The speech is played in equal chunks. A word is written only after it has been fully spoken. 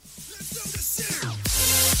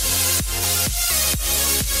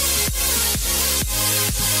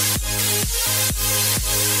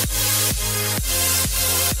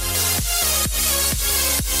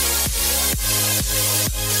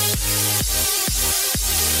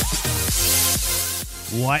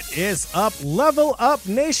What is up, Level Up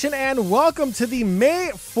Nation, and welcome to the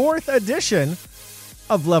May 4th edition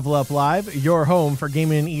of Level Up Live, your home for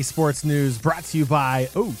gaming and esports news, brought to you by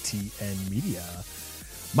OTN Media.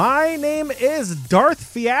 My name is Darth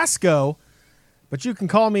Fiasco, but you can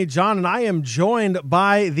call me John, and I am joined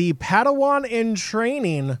by the Padawan in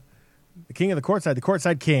training, the king of the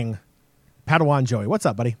courtside king, Padawan Joey. What's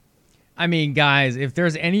up, buddy? I mean, guys, if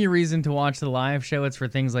there's any reason to watch the live show, it's for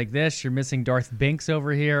things like this. You're missing Darth Binks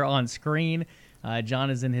over here on screen. John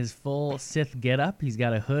is in his full Sith getup. He's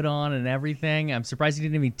got a hood on and everything. I'm surprised he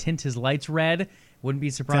didn't even tint his lights red. Wouldn't be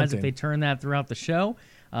surprised if they turn that throughout the show.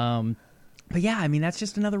 But yeah, I mean, that's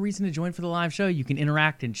just another reason to join for the live show. You can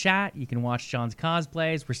interact and chat. You can watch John's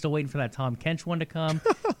cosplays. We're still waiting for that Tom Kench one to come,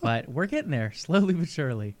 but we're getting there slowly but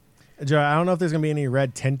surely. Joe, I don't know if there's going to be any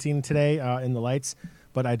red tinting today in the lights,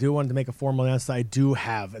 but I do want to make a formal announcement. I do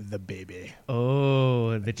have the baby.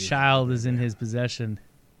 Oh, the child is in his possession.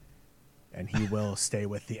 And he will stay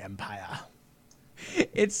with the Empire.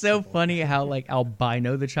 It's so funny how like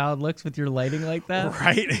albino the child looks with your lighting like that.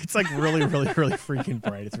 Right? It's like really freaking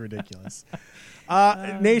bright. It's ridiculous.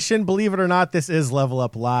 Nation, believe it or not, this is Level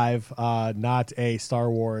Up Live, not a Star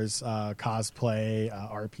Wars cosplay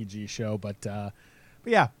RPG show, but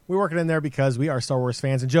yeah, we're working in there because we are Star Wars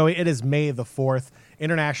fans. And Joey, it is May the 4th,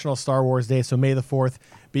 International Star Wars Day. So May the 4th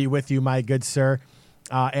be with you, my good sir.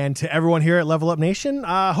 And to everyone here at Level Up Nation,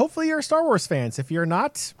 hopefully you're Star Wars fans. If you're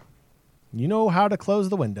not, you know how to close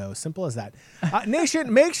the window. Simple as that.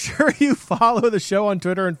 Nation, make sure you follow the show on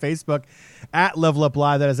Twitter and Facebook at Level Up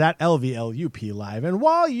Live. That is at LvLUp Live. And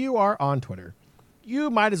while you are on Twitter, you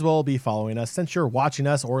might as well be following us. Since you're watching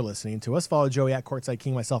us or listening to us, follow Joey at Courtside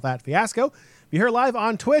King, myself at Fiasco. If you're here live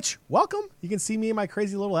on Twitch, welcome. You can see me in my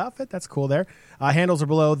crazy little outfit. That's cool there. Handles are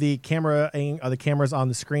below the cameras on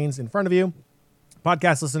the screens in front of you.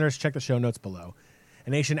 Podcast listeners, check the show notes below.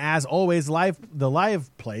 And Nation, as always, the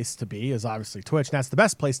live place to be is obviously Twitch, and that's the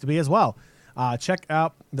best place to be as well. Check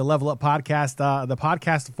out the Level Up podcast, the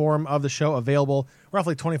podcast form of the show available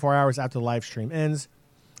roughly 24 hours after the live stream ends.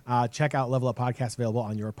 Check out Level Up Podcast, available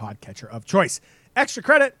on your podcatcher of choice. Extra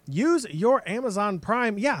credit, use your Amazon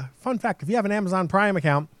Prime. Yeah, fun fact, if you have an Amazon Prime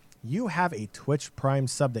account, you have a Twitch Prime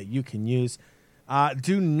sub that you can use.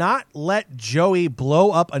 Do not let Joey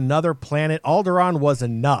blow up another planet. Alderaan was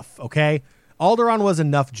enough, okay? Alderaan was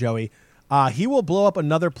enough, Joey. He will blow up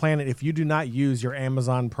another planet if you do not use your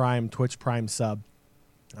Amazon Prime, Twitch Prime sub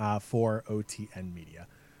for OTN Media.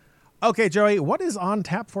 Okay, Joey, what is on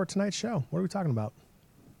tap for tonight's show? What are we talking about?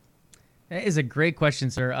 That is a great question,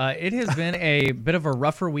 sir. It has been a bit of a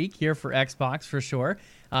rougher week here for Xbox, for sure.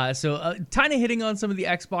 So kind of hitting on some of the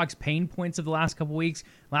Xbox pain points of the last couple weeks.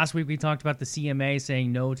 Last week we talked about the CMA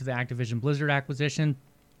saying no to the Activision Blizzard acquisition.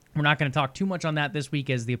 We're not going to talk too much on that this week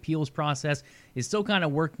as the appeals process is still kind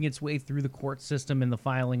of working its way through the court system and the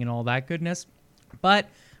filing and all that goodness. But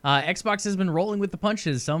Xbox has been rolling with the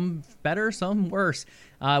punches, some better, some worse.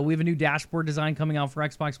 We have a new dashboard design coming out for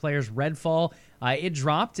Xbox players, Redfall. It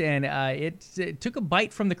dropped, and it took a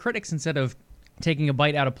bite from the critics instead of taking a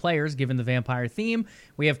bite out of players, given the vampire theme.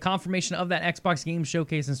 We have confirmation of that Xbox Game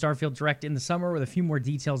Showcase and Starfield Direct in the summer with a few more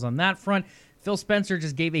details on that front. Phil Spencer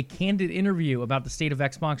just gave a candid interview about the state of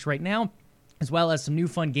Xbox right now, as well as some new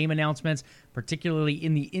fun game announcements, particularly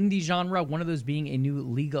in the indie genre, one of those being a new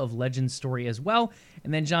League of Legends story as well.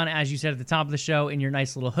 And then, John, as you said at the top of the show, in your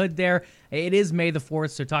nice little hood there, it is May the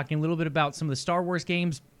 4th, so talking a little bit about some of the Star Wars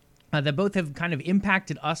games that both have kind of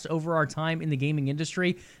impacted us over our time in the gaming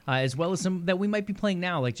industry, as well as some that we might be playing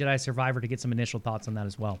now, like Jedi Survivor, to get some initial thoughts on that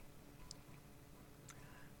as well.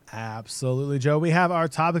 Absolutely, Joe. We have our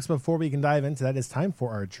topics. Before we can dive into that, it's time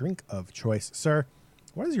for our drink of choice. Sir,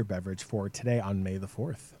 what is your beverage for today on May the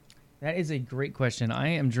 4th? That is a great question. I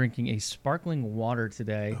am drinking a sparkling water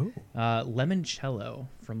today, limoncello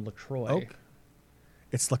from LaCroix. Oh.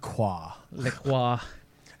 It's La Croix. LaCroix.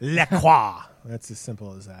 La Croix. That's as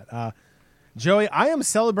simple as that. Joey, I am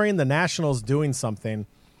celebrating the Nationals doing something.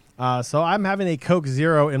 So I'm having a Coke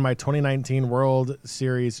Zero in my 2019 World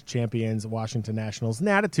Series champions Washington Nationals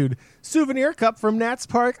Natitude souvenir cup from Nats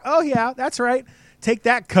Park. Oh, yeah, that's right. Take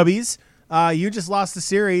that, Cubbies. You just lost the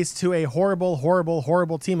series to a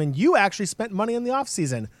horrible team, and you actually spent money in the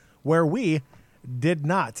offseason where we did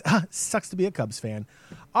not. Sucks to be a Cubs fan.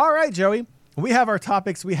 All right, Joey. We have our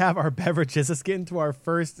topics. We have our beverages. Let's get into our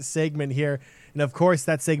first segment here. And, of course,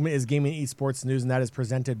 that segment is Gaming and Esports News, and that is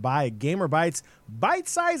presented by Gamer Bites.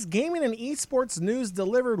 Bite-sized gaming and esports news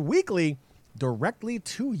delivered weekly directly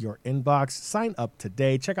to your inbox. Sign up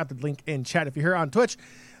today. Check out the link in chat if you're here on Twitch.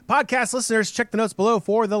 Podcast listeners, check the notes below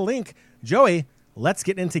for the link. Joey, let's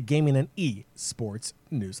get into gaming and esports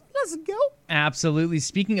news. Let's go. Absolutely.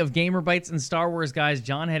 Speaking of Gamer Bites and Star Wars, guys,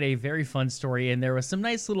 John had a very fun story, and there was some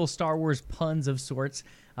nice little Star Wars puns of sorts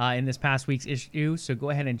in this past week's issue, so go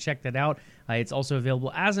ahead and check that out. It's also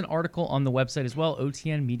available as an article on the website as well,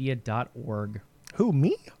 otnmedia.org. Who,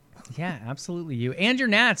 me? Yeah, absolutely you. And your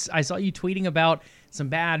Nats. I saw you tweeting about some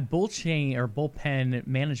bad bullpen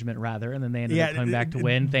management, rather, and then they ended up coming back to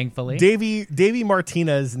win, thankfully. Davey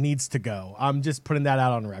Martinez needs to go. I'm just putting that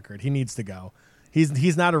out on record. He needs to go.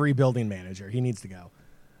 He's not a rebuilding manager. He needs to go.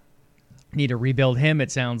 Need to rebuild him, it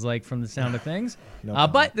sounds like, from the sound of things.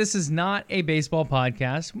 But this is not a baseball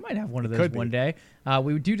podcast. We might have one of those one day.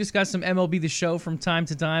 We do discuss some MLB The Show from time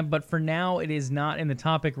to time, but for now, it is not in the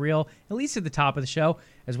topic reel, at least at the top of the show,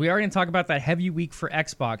 as we are going to talk about that heavy week for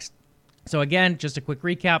Xbox. So again, just a quick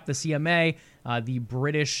recap, the CMA, the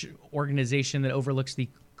British organization that overlooks the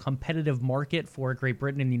competitive market for Great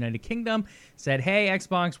Britain and the United Kingdom, said, hey,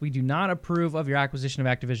 Xbox, we do not approve of your acquisition of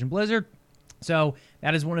Activision Blizzard. So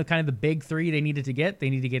that is one of kind of the big three they needed to get.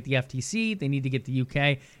 They need to get the FTC, they need to get the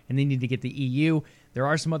UK, and they need to get the EU. There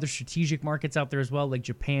are some other strategic markets out there as well, like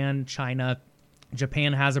Japan, China.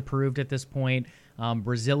 Japan has approved at this point.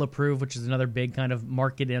 Brazil approved, which is another big kind of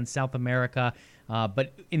market in South America.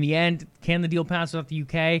 But in the end, can the deal pass without the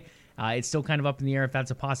UK? It's still kind of up in the air if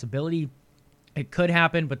that's a possibility. It could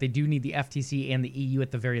happen, but they do need the FTC and the EU at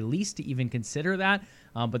the very least to even consider that.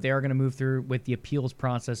 But they are going to move through with the appeals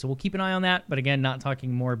process. So we'll keep an eye on that. But again, not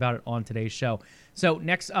talking more about it on today's show. So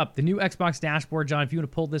next up, the new Xbox dashboard. John, if you want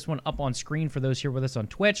to pull this one up on screen for those here with us on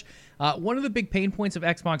Twitch. One of the big pain points of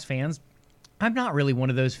Xbox fans, I'm not really one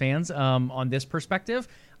of those fans on this perspective.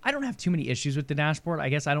 I don't have too many issues with the dashboard. I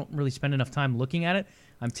guess I don't really spend enough time looking at it.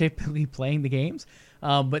 I'm typically playing the games.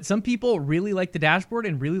 But some people really like the dashboard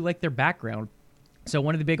and really like their background. So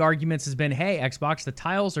one of the big arguments has been, hey, Xbox, the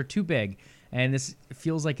tiles are too big. And this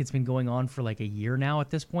feels like it's been going on for like a year now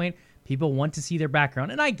at this point. People want to see their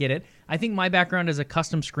background, and I get it. I think my background is a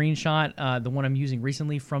custom screenshot, the one I'm using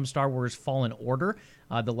recently from Star Wars Fallen Order,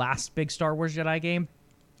 the last big Star Wars Jedi game.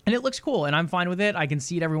 And it looks cool, and I'm fine with it. I can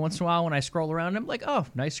see it every once in a while when I scroll around, and I'm like, oh,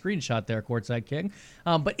 nice screenshot there, Courtside King.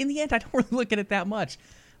 But in the end, I don't really look at it that much.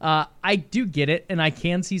 I do get it, and I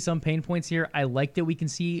can see some pain points here. I like that we can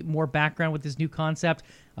see more background with this new concept.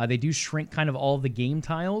 They do shrink kind of all of the game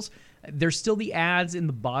tiles. There's still the ads in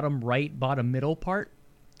the bottom right, bottom middle part,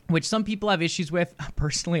 which some people have issues with.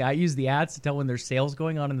 Personally, I use the ads to tell when there's sales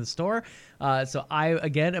going on in the store. So I,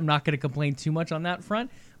 again, am not going to complain too much on that front,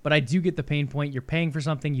 but I do get the pain point. You're paying for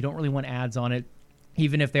something. You don't really want ads on it,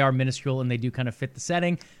 even if they are minuscule and they do kind of fit the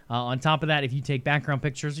setting. On top of that, if you take background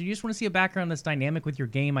pictures or you just want to see a background that's dynamic with your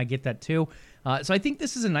game, I get that too. So I think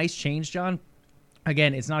this is a nice change, John.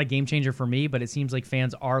 Again, it's not a game changer for me, but it seems like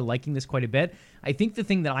fans are liking this quite a bit. I think the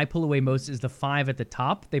thing that I pull away most is the 5 at the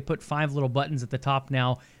top. They put 5 little buttons at the top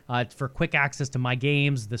now for quick access to my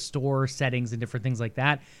games, the store settings, and different things like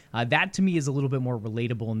that. That, to me, is a little bit more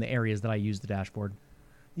relatable in the areas that I use the dashboard.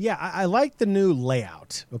 Yeah, I like the new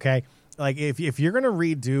layout, okay? Like, if you're going to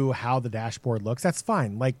redo how the dashboard looks, that's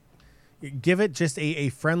fine. Like, give it just a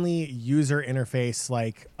friendly user interface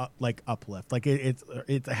like uplift. Like,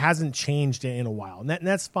 it hasn't changed in a while, and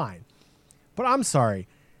that's fine. But I'm sorry.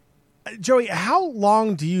 Joey, how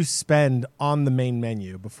long do you spend on the main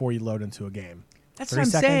menu before you load into a game? That's what I'm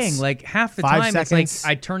saying. Like, half the time, it's like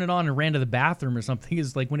I turn it on and ran to the bathroom or something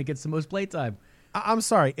is like when it gets the most playtime. I'm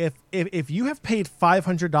sorry. If you have paid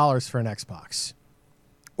 $500 for an Xbox,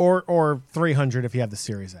 or $300 if you have the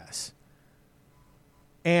Series S,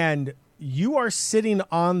 and you are sitting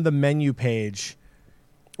on the menu page,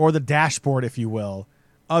 or the dashboard, if you will,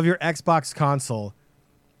 of your Xbox console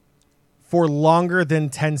for longer than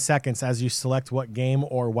 10 seconds as you select what game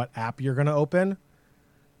or what app you're going to open,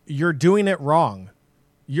 you're doing it wrong.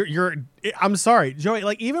 I'm sorry, Joey.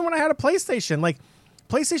 Like, even when I had a PlayStation, like,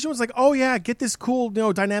 PlayStation was like, oh yeah, get this cool,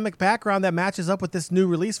 dynamic background that matches up with this new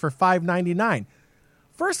release for $5.99.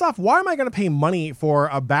 First off, why am I going to pay money for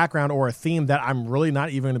a background or a theme that I'm really not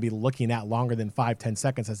even going to be looking at longer than 5-10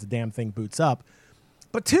 seconds as the damn thing boots up?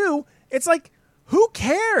 But two, it's like, who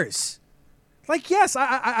cares? Like, yes,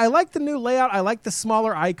 I like the new layout. I like the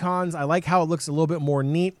smaller icons. I like how it looks a little bit more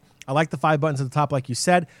neat. I like the 5 buttons at the top, like you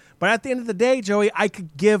said. But at the end of the day, Joey, I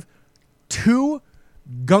could give 2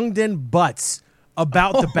 Gungdan butts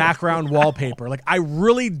about the background wallpaper. Like, I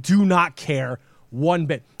really do not care one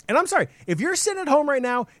bit. And I'm sorry, if you're sitting at home right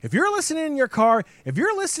now, if you're listening in your car, if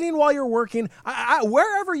you're listening while you're working,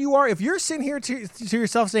 wherever you are, if you're sitting here to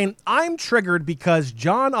yourself saying, I'm triggered because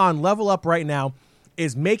Jon on LvLUp right now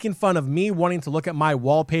is making fun of me wanting to look at my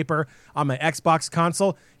wallpaper on my Xbox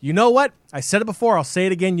console, you know what? I said it before, I'll say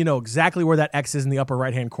it again. You know exactly where that X is in the upper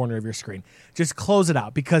right-hand corner of your screen. Just close it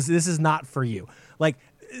out because this is not for you. Like,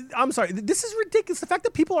 I'm sorry, this is ridiculous. The fact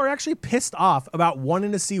that people are actually pissed off about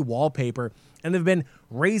wanting to see wallpaper and they've been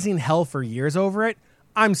raising hell for years over it.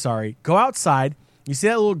 I'm sorry. Go outside. You see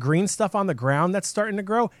that little green stuff on the ground that's starting to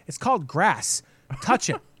grow? It's called grass. Touch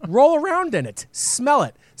it. Roll around in it. Smell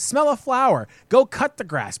it. Smell a flower. Go cut the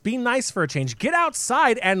grass. Be nice for a change. Get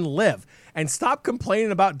outside and live. And stop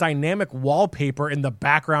complaining about dynamic wallpaper in the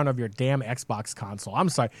background of your damn Xbox console. I'm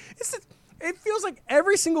sorry. It feels like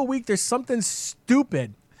every single week there's something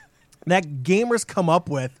stupid that gamers come up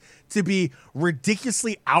with to be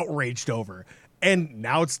ridiculously outraged over. And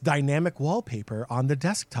now it's dynamic wallpaper on the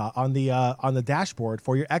desktop, on the dashboard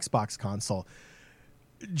for your Xbox console.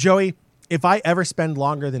 Joey, if I ever spend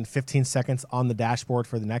longer than 15 seconds on the dashboard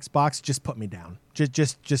for the Xbox, just put me down.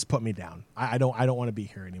 Just put me down. I don't want to be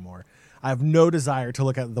here anymore. I have no desire to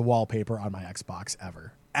look at the wallpaper on my Xbox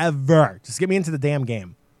ever. Ever. Just get me into the damn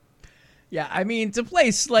game. Yeah, I mean, to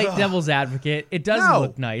play slight devil's advocate, it does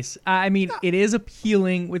look nice. I mean, it is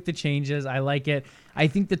appealing with the changes. I like it. I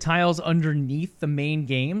think the tiles underneath the main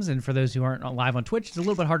games, and for those who aren't live on Twitch, it's a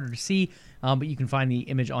little bit harder to see, but you can find the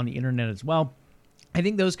image on the internet as well. I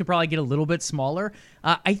think those could probably get a little bit smaller.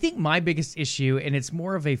 I think my biggest issue, and it's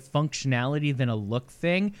more of a functionality than a look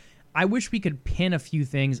thing, I wish we could pin a few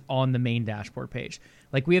things on the main dashboard page.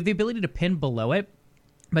 Like, we have the ability to pin below it,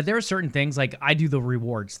 but there are certain things, like I do the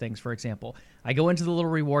rewards things, for example. I go into the little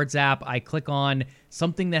rewards app, I click on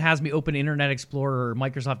something that has me open Internet Explorer or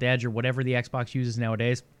Microsoft Edge or whatever the Xbox uses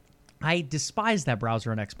nowadays. I despise that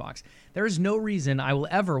browser on Xbox. There is no reason I will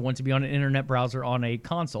ever want to be on an internet browser on a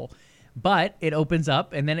console. But it opens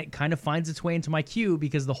up, and then it kind of finds its way into my queue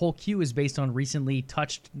because the whole queue is based on recently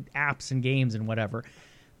touched apps and games and whatever.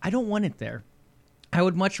 I don't want it there. I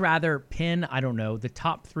would much rather pin, I don't know, the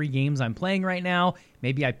top 3 games I'm playing right now.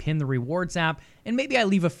 Maybe I pin the rewards app, and maybe I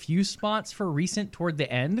leave a few spots for recent toward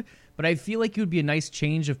the end. But I feel like it would be a nice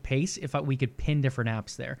change of pace if we could pin different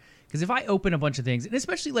apps there. Because if I open a bunch of things, and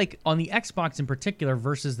especially like on the Xbox in particular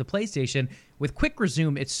versus the PlayStation, with quick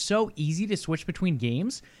resume, it's so easy to switch between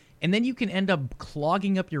games. And then you can end up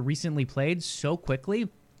clogging up your recently played so quickly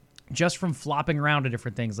just from flopping around to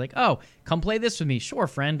different things. Like, oh, come play this with me. Sure,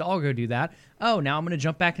 friend, I'll go do that. Oh, now I'm going to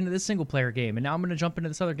jump back into this single-player game, and now I'm going to jump into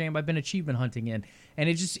this other game I've been achievement hunting in. And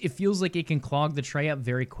it feels like it can clog the tray up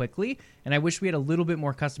very quickly, and I wish we had a little bit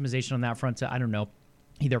more customization on that front to, I don't know,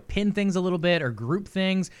 either pin things a little bit or group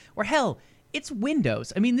things, or hell, it's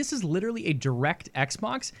Windows. I mean, this is literally a direct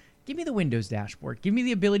Xbox. Give me the Windows dashboard. Give me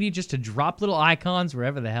the ability just to drop little icons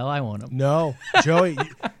wherever the hell I want them. No,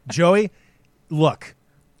 Joey, look,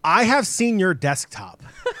 I have seen your desktop.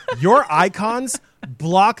 Your icons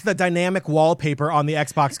block the dynamic wallpaper on the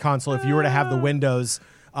Xbox console if you were to have the Windows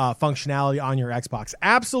functionality on your Xbox.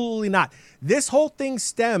 Absolutely not. This whole thing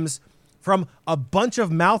stems from a bunch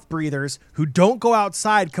of mouth breathers who don't go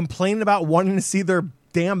outside complaining about wanting to see their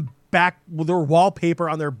damn their wallpaper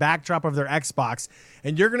on their backdrop of their Xbox,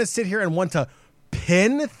 and you're going to sit here and want to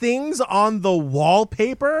pin things on the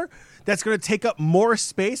wallpaper that's going to take up more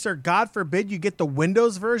space, or God forbid you get the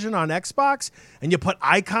Windows version on Xbox and you put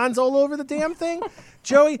icons all over the damn thing?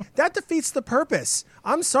 Joey, that defeats the purpose.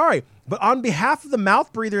 I'm sorry, but on behalf of the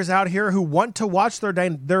mouth breathers out here who want to watch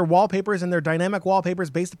their wallpapers and their dynamic wallpapers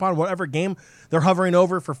based upon whatever game they're hovering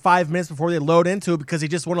over for 5 minutes before they load into it because they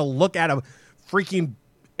just want to look at a freaking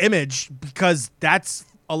image because that's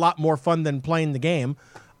a lot more fun than playing the game.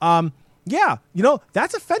 That's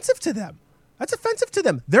offensive to them.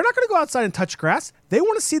 They're not going to go outside and touch grass. They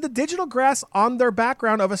want to see the digital grass on their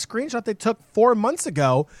background of a screenshot they took 4 months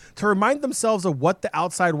ago to remind themselves of what the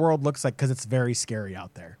outside world looks like because it's very scary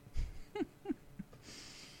out there.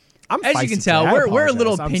 As you can tell, we're a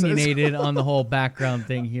little opinionated on the whole background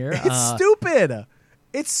thing here. It's stupid.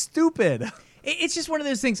 It's just one of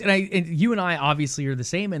those things, and you and I obviously are the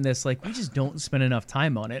same in this. Like, we just don't spend enough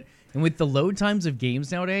time on it. And with the load times of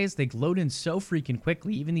games nowadays, they load in so freaking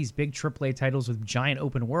quickly. Even these big AAA titles with giant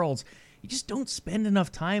open worlds, you just don't spend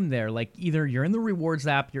enough time there. Like, either you're in the rewards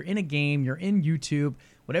app, you're in a game, you're in YouTube,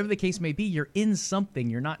 whatever the case may be, you're in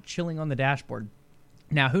something. You're not chilling on the dashboard.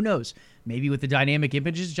 Now, who knows? Maybe with the dynamic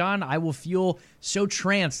images, John, I will feel so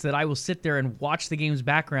tranced that I will sit there and watch the game's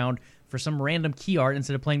background for some random key art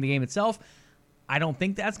instead of playing the game itself. I don't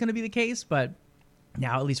think that's going to be the case, but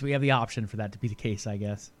now at least we have the option for that to be the case, I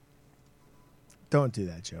guess. Don't do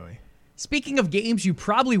that, Joey. Speaking of games you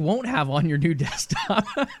probably won't have on your new desktop,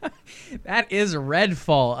 that is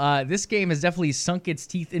Redfall. This game has definitely sunk its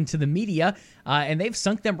teeth into the media, and they've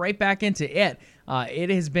sunk them right back into it.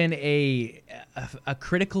 It has been a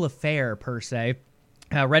critical affair, per se.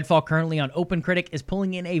 Redfall currently on OpenCritic is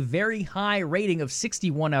pulling in a very high rating of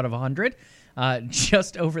 61 out of 100.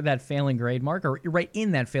 Just over that failing grade mark, or right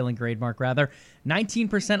in that failing grade mark, rather.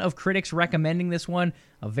 19% of critics recommending this one,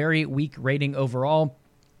 a very weak rating overall.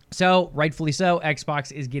 So, rightfully so,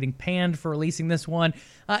 Xbox is getting panned for releasing this one.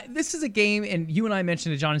 This is a game, and you and I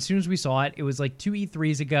mentioned it, John, as soon as we saw it. It was like 2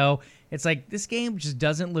 E3s ago. It's like, this game just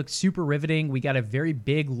doesn't look super riveting. We got a very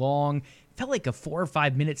big, long, felt like a 4 or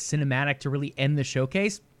 5 minute cinematic to really end the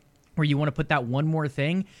showcase, where you want to put that one more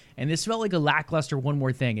thing, and this felt like a lackluster one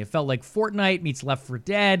more thing. It felt like Fortnite meets Left 4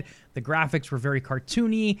 Dead. The graphics were very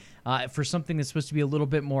cartoony for something that's supposed to be a little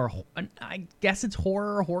bit more, I guess it's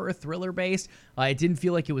horror thriller based. It didn't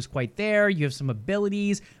feel like it was quite there. You have some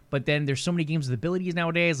abilities, but then there's so many games with abilities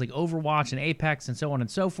nowadays, like Overwatch and Apex and so on and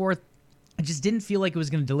so forth. It just didn't feel like it was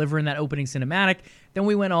going to deliver in that opening cinematic. Then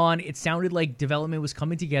we went on. It sounded like development was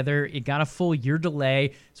coming together. It got a full year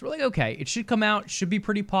delay. So we're like, okay, it should come out, should be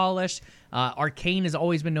pretty polished. Arcane has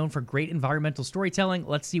always been known for great environmental storytelling.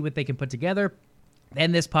 Let's see what they can put together.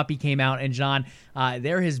 Then this puppy came out, and John,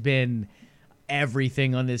 there has been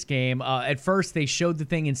everything on this game. At first, they showed the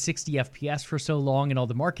thing in 60 FPS for so long in all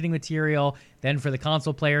the marketing material. Then for the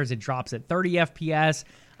console players, it drops at 30 FPS.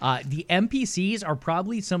 The NPCs are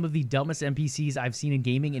probably some of the dumbest NPCs I've seen in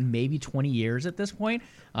gaming in maybe 20 years at this point,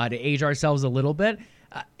 to age ourselves a little bit.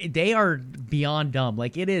 They are beyond dumb.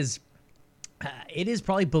 Like, it is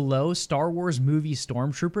probably below Star Wars movie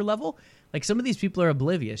Stormtrooper level. Like, some of these people are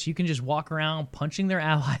oblivious. You can just walk around punching their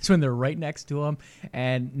allies when they're right next to them,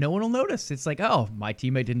 and no one will notice. It's like, oh, my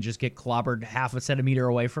teammate didn't just get clobbered half a centimeter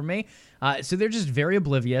away from me. So they're just very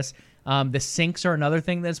oblivious. The sinks are another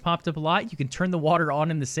thing that's popped up a lot. You can turn the water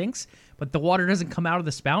on in the sinks, but the water doesn't come out of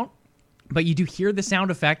the spout. But you do hear the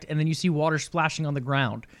sound effect, and then you see water splashing on the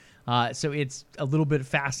ground. So it's a little bit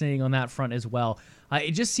fascinating on that front as well.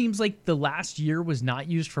 It just seems like the last year was not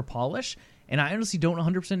used for polish, and I honestly don't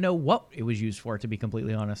 100% know what it was used for, to be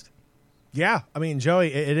completely honest. Yeah, I mean,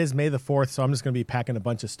 Joey, it is May the 4th, so I'm just going to be packing a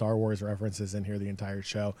bunch of Star Wars references in here the entire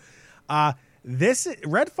show. This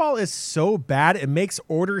Redfall is so bad it makes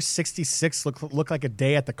Order 66 look like a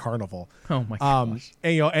day at the carnival. Oh my gosh!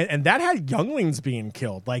 And that had younglings being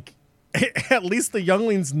killed. Like, at least the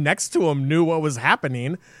younglings next to him knew what was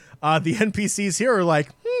happening. The NPCs here are like,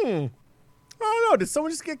 I don't know. Did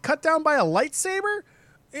someone just get cut down by a lightsaber?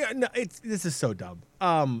 Yeah, no, this is so dumb.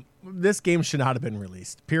 This game should not have been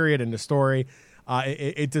released. Period. End of story.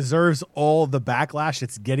 It deserves all the backlash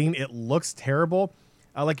it's getting. It looks terrible.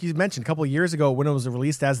 Like you mentioned a couple of years ago when it was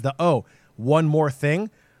released as the one more thing.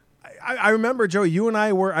 I remember, Joe, you and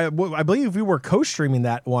I were, I believe we were co-streaming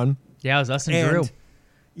that one. Yeah, it was us and Drew.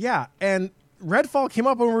 Yeah, and Redfall came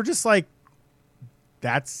up and we were just like,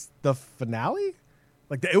 that's the finale?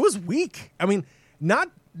 Like, it was weak. I mean, not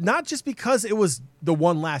just because it was the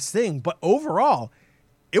one last thing, but overall,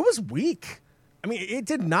 it was weak. I mean, it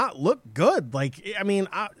did not look good. Like, I mean,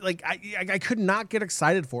 I could not get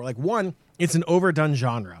excited for it. Like, one, it's an overdone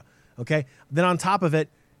genre. Okay, then on top of it,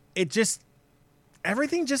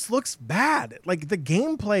 everything just looks bad. Like, the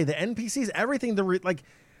gameplay, the NPCs, everything.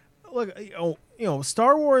 Look,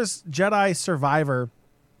 Star Wars Jedi Survivor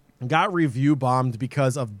got review bombed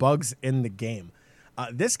because of bugs in the game.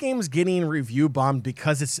 This game's getting review bombed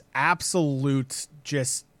because it's absolute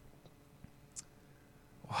just.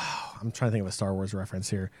 Wow, I'm trying to think of a Star Wars reference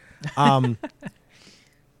here.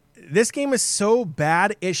 This game is so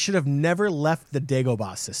bad, it should have never left the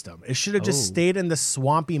Dagobah system. It should have just stayed in the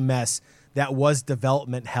swampy mess that was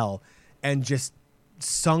development hell and just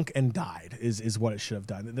sunk and died is what it should have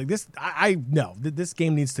done. Like this, this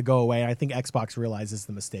game needs to go away. I think Xbox realizes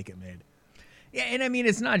the mistake it made. Yeah, and I mean,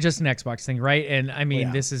 it's not just an Xbox thing, right? And I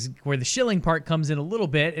mean, This is where the shilling part comes in a little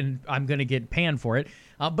bit, and I'm going to get panned for it.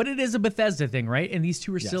 But it is a Bethesda thing, right? And these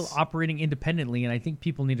two are still operating independently, and I think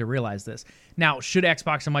people need to realize this. Now, should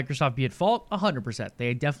Xbox and Microsoft be at fault? 100%.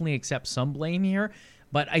 They definitely accept some blame here,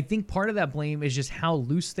 but I think part of that blame is just how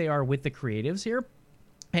loose they are with the creatives here.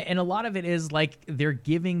 And a lot of it is like they're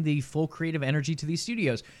giving the full creative energy to these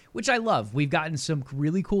studios, which I love. We've gotten some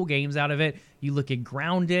really cool games out of it. You look at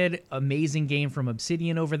Grounded, amazing game from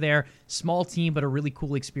Obsidian over there. Small team, but a really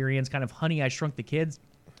cool experience. Kind of Honey, I Shrunk the Kids.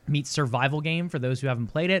 meets survival game for those who haven't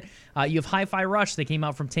played it. You have Hi-Fi Rush that came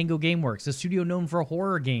out from Tango Gameworks, a studio known for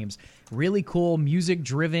horror games. Really cool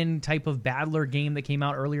music-driven type of battler game that came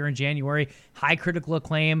out earlier in January. High critical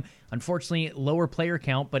acclaim. Unfortunately, lower player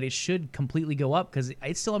count, but it should completely go up because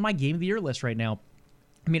it's still on my Game of the Year list right now.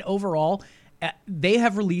 I mean, overall, they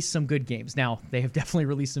have released some good games. Now, they have definitely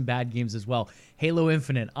released some bad games as well. Halo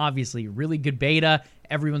Infinite, obviously, really good beta.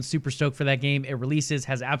 Everyone's super stoked for that game. It releases,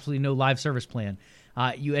 has absolutely no live service plan.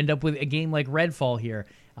 You end up with a game like Redfall here.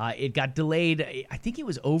 It got delayed. I think it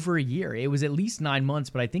was over a year. It was at least 9 months,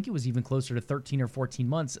 but I think it was even closer to 13 or 14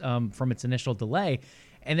 months from its initial delay.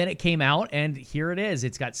 And then it came out, and here it is.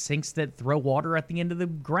 It's got sinks that throw water at the end of the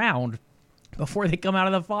ground before they come out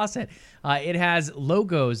of the faucet. It has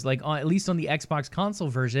logos, like at least on the Xbox console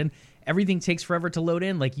version. Everything takes forever to load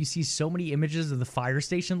in. Like, you see so many images of the fire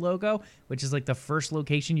station logo, which is like the first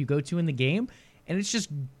location you go to in the game. And it's just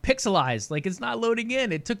pixelized. Like, it's not loading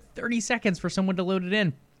in. It took 30 seconds for someone to load it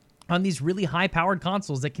in on these really high-powered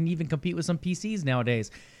consoles that can even compete with some PCs nowadays.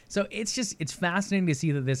 So it's fascinating to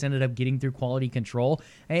see that this ended up getting through quality control.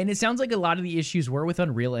 And it sounds like a lot of the issues were with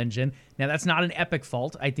Unreal Engine. Now, that's not an Epic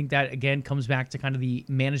fault. I think that, again, comes back to kind of the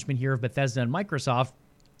management here of Bethesda and Microsoft.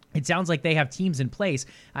 It sounds like they have teams in place.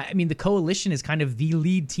 I mean, the Coalition is kind of the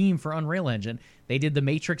lead team for Unreal Engine. They did the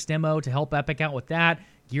Matrix demo to help Epic out with that.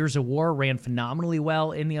 Gears of War ran phenomenally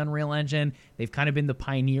well in the Unreal Engine. They've kind of been the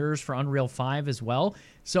pioneers for Unreal 5 as well.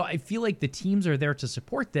 So I feel like the teams are there to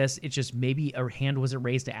support this. It's just maybe a hand wasn't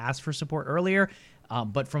raised to ask for support earlier.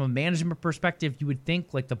 But from a management perspective, you would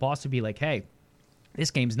think like the boss would be like, hey,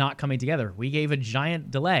 this game's not coming together. We gave a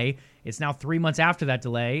giant delay. It's now 3 months after that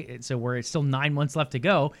delay, so it's still 9 months left to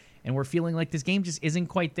go, and we're feeling like this game just isn't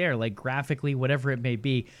quite there, like graphically, whatever it may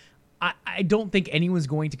be. I don't think anyone's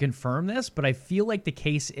going to confirm this, but I feel like the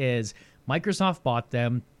case is Microsoft bought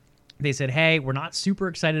them. They said, hey, we're not super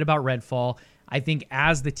excited about Redfall. I think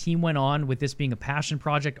as the team went on with this being a passion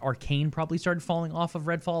project, Arcane probably started falling off of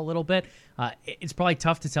Redfall a little bit. It's probably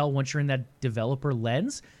tough to tell once you're in that developer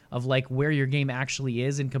lens of like where your game actually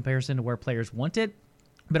is in comparison to where players want it.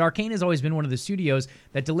 But Arcane has always been one of the studios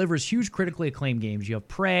that delivers huge critically acclaimed games. You have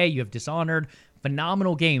Prey, you have Dishonored,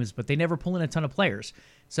 phenomenal games, but they never pull in a ton of players.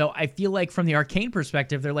 So I feel like from the Arcane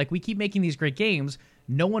perspective, they're like, we keep making these great games.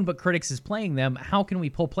 No one but critics is playing them. How can we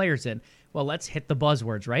pull players in? Well, let's hit the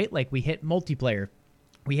buzzwords, right? Like we hit multiplayer,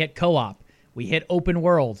 we hit co-op, we hit open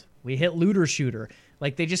world, we hit looter shooter.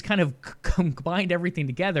 Like they just kind of combined everything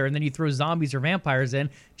together, and then you throw zombies or vampires in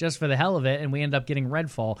just for the hell of it, and we end up getting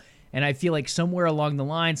Redfall. And I feel like somewhere along the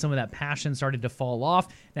line, some of that passion started to fall off.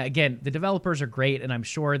 Now, again, the developers are great, and I'm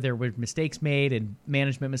sure there were mistakes made and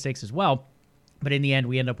management mistakes as well. But in the end,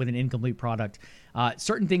 we end up with an incomplete product.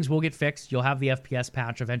 Certain things will get fixed. You'll have the FPS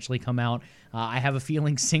patch eventually come out. I have a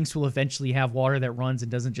feeling sinks will eventually have water that runs and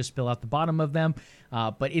doesn't just spill out the bottom of them.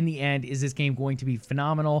 But in the end, is this game going to be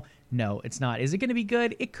phenomenal? No, it's not. Is it going to be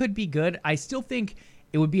good? It could be good. I still think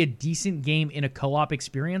it would be a decent game in a co-op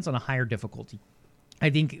experience on a higher difficulty. I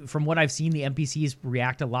think from what I've seen, the NPCs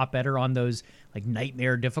react a lot better on those like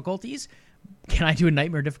nightmare difficulties. Can I do a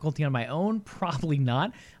nightmare difficulty on my own? Probably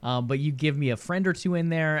not. But you give me a friend or two in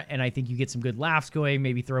there, and I think you get some good laughs going,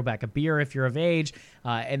 maybe throw back a beer if you're of age,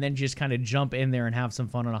 and then just kind of jump in there and have some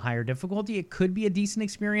fun on a higher difficulty. It could be a decent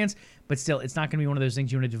experience, but still, it's not going to be one of those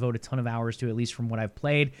things you want to devote a ton of hours to, at least from what I've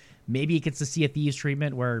played. Maybe it gets the Sea of Thieves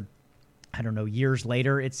treatment where, I don't know, years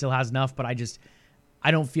later it still has enough, but I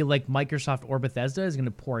don't feel like Microsoft or Bethesda is going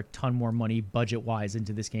to pour a ton more money budget-wise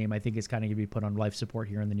into this game. I think it's kind of going to be put on life support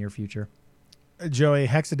here in the near future. Joey,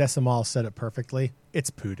 Hexadecimal said it perfectly. It's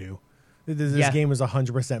poodoo. This game is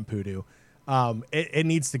 100% poodoo. It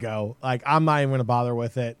needs to go. Like, I'm not even going to bother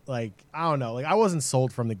with it. Like, I don't know. Like, I wasn't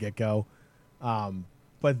sold from the get-go.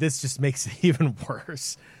 But this just makes it even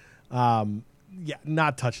worse.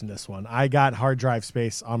 Not touching this one. I got hard drive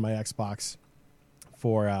space on my Xbox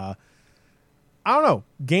for, I don't know,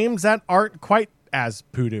 games that aren't quite as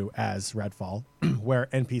poodoo as Redfall, where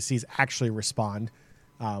NPCs actually respond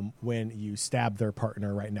when you stab their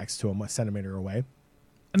partner right next to them a centimeter away.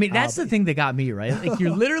 I mean, that's the thing that got me, right? Like,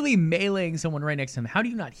 you're literally meleeing someone right next to him. How do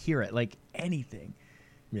you not hear it? Like, anything.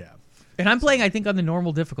 Yeah. And I'm playing, I think, on the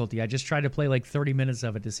normal difficulty. I just tried to play like 30 minutes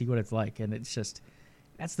of it to see what it's like. And it's just,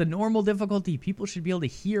 that's the normal difficulty. People should be able to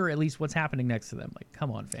hear at least what's happening next to them. Like,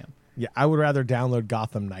 come on, fam. Yeah, I would rather download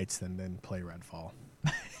Gotham Knights than play Redfall.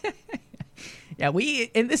 Yeah,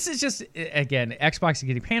 and this is just, again, Xbox is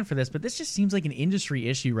getting panned for this, but this just seems like an industry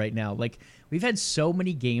issue right now. Like, we've had so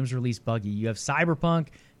many games released buggy. You have Cyberpunk,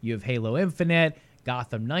 you have Halo Infinite,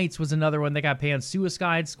 Gotham Knights was another one that got panned.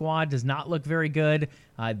 Suicide Squad does not look very good.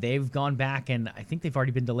 They've gone back, and I think they've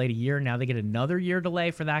already been delayed a year. Now they get another year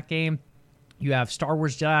delay for that game. You have Star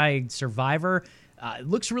Wars Jedi Survivor. It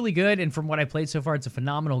looks really good, and from what I played so far, it's a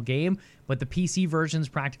phenomenal game, but the PC version is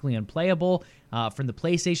practically unplayable. From the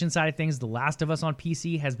PlayStation side of things, The Last of Us on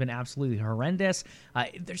PC has been absolutely horrendous.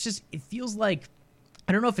 It feels like,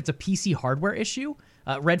 I don't know if it's a PC hardware issue.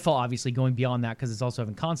 Redfall obviously going beyond that because it's also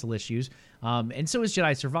having console issues. And so is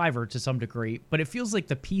Jedi Survivor to some degree. But it feels like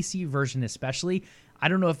the PC version especially, I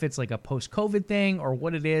don't know if it's like a post-COVID thing or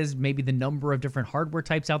what it is, maybe the number of different hardware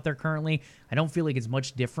types out there currently. I don't feel like it's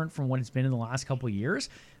much different from what it's been in the last couple of years.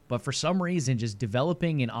 But for some reason, just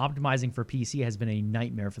developing and optimizing for PC has been a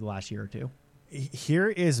nightmare for the last year or two. Here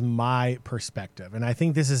is my perspective. And I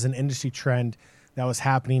think this is an industry trend that was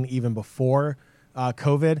happening even before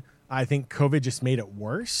COVID. I think COVID just made it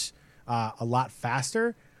worse, a lot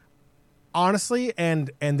faster. Honestly, and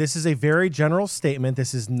this is a very general statement.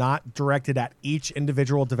 This is not directed at each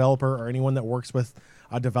individual developer or anyone that works with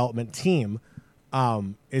a development team.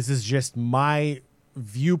 This is just my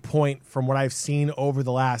viewpoint from what I've seen over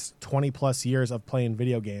the last 20 plus years of playing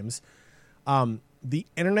video games. The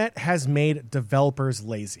internet has made developers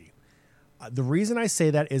lazy. The reason I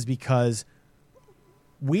say that is because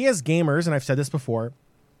we as gamers, and I've said this before,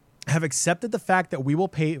 have accepted the fact that we will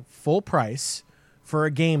pay full price for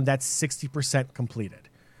a game that's 60% completed.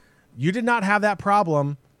 You did not have that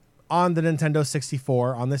problem on the Nintendo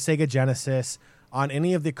 64, on the Sega Genesis, on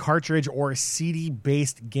any of the cartridge or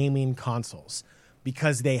CD-based gaming consoles,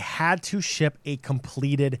 because they had to ship a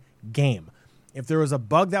completed game. If there was a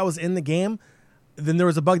bug that was in the game, then there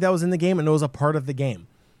was a bug that was in the game and it was a part of the game.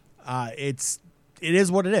 It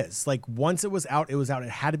is what it is. Like, once it was out, it was out. It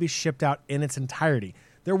had to be shipped out in its entirety.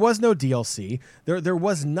 There was no DLC. There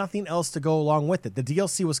was nothing else to go along with it. The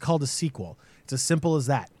DLC was called a sequel. It's as simple as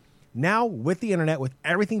that. Now, with the internet, with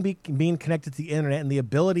everything being connected to the internet and the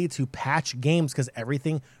ability to patch games because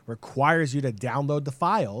everything requires you to download the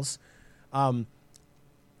files,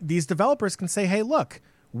 these developers can say, hey, look,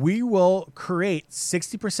 we will create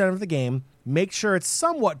 60% of the game, make sure it's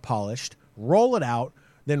somewhat polished, roll it out,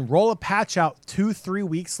 then roll a patch out 2-3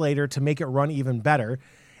 weeks later to make it run even better.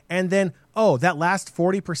 And then, that last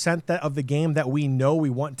 40% of the game that we know we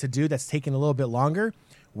want to do that's taking a little bit longer,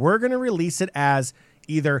 we're going to release it as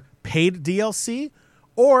either paid DLC,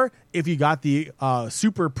 or if you got the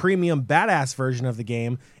super premium badass version of the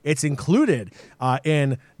game, it's included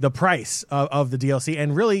in the price of the DLC.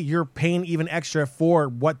 And really, you're paying even extra for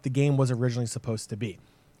what the game was originally supposed to be.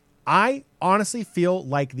 I honestly feel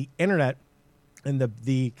like the internet and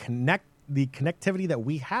the connectivity that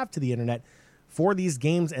we have to the internet for these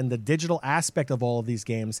games and the digital aspect of all of these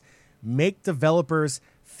games make developers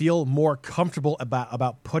feel more comfortable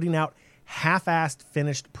about putting out half-assed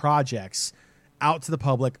finished projects out to the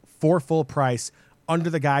public for full price under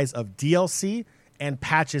the guise of DLC and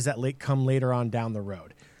patches that come later on down the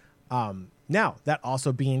road. Now, that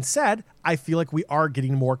also being said, I feel like we are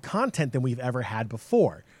getting more content than we've ever had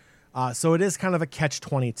before. So it is kind of a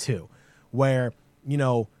catch-22 where,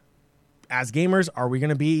 as gamers, are we going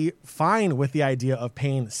to be fine with the idea of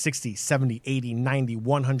paying $60, $70, $80, $90,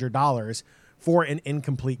 $100 for an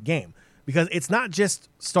incomplete game? Because it's not just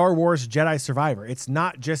Star Wars Jedi Survivor. It's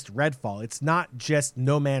not just Redfall. It's not just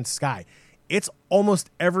No Man's Sky. It's almost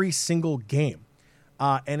every single game.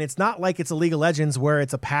 And it's not like it's a League of Legends where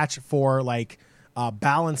it's a patch for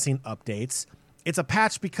balancing updates. It's a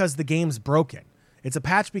patch because the game's broken. It's a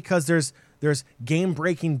patch because there's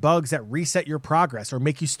game-breaking bugs that reset your progress or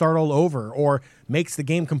make you start all over or makes the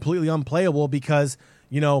game completely unplayable because,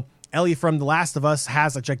 Ellie from The Last of Us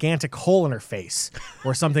has a gigantic hole in her face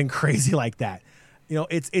or something crazy like that.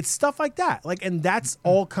 It's stuff like that. And that's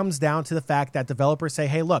all comes down to the fact that developers say,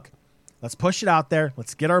 hey, look, let's push it out there.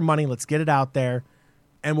 Let's get our money. Let's get it out there,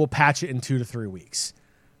 and we'll patch it in 2 to 3 weeks.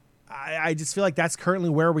 I just feel like that's currently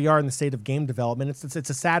where we are in the state of game development. It's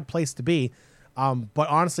a sad place to be. But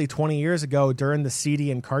honestly, 20 years ago, during the CD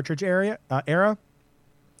and cartridge era,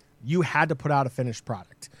 you had to put out a finished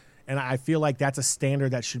product. And I feel like that's a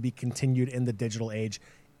standard that should be continued in the digital age,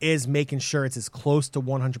 is making sure it's as close to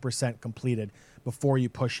 100% completed before you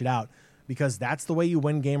push it out. Because that's the way you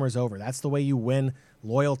win gamers over. That's the way you win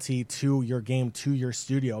loyalty to your game, to your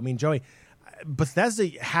studio. I mean, Joey, Bethesda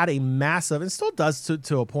had a massive, and still does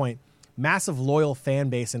to a point, massive loyal fan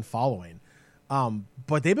base and following.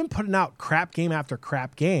 But they've been putting out crap game after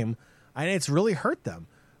crap game, and it's really hurt them.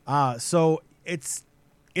 So it's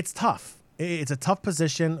tough. It's a tough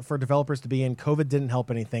position for developers to be in. COVID didn't help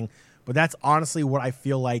anything, but that's honestly what I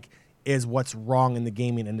feel like is what's wrong in the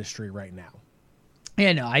gaming industry right now.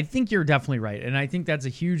 Yeah, no, I think you're definitely right. And I think that's a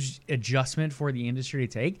huge adjustment for the industry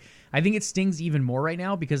to take. I think it stings even more right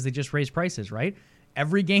now because they just raised prices, right?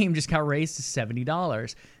 Every game just got raised to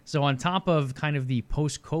 $70. So on top of kind of the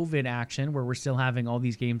post-COVID action where we're still having all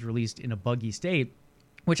these games released in a buggy state,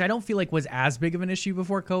 which I don't feel like was as big of an issue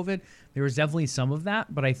before COVID. There was definitely some of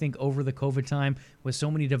that, but I think over the COVID time, with so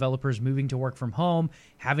many developers moving to work from home,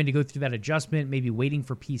 having to go through that adjustment, maybe waiting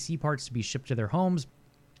for PC parts to be shipped to their homes,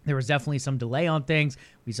 there was definitely some delay on things.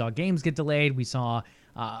 We saw games get delayed. We saw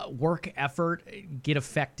work effort get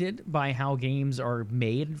affected by how games are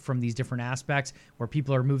made from these different aspects where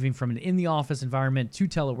people are moving from an in-the-office environment to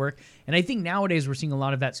telework. And I think nowadays we're seeing a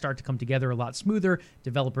lot of that start to come together a lot smoother.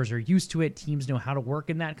 Developers are used to it. Teams know how to work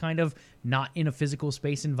in that kind of not in a physical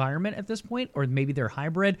space environment at this point, or maybe they're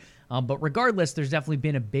hybrid. But regardless, there's definitely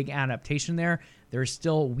been a big adaptation there. There's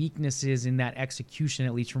still weaknesses in that execution,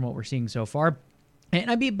 at least from what we're seeing so far. And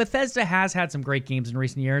I mean, Bethesda has had some great games in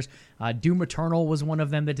recent years. Doom Eternal was one of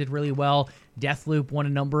them that did really well. Deathloop won a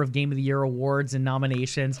number of Game of the Year awards and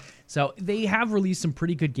nominations. So they have released some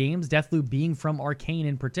pretty good games, Deathloop being from Arcane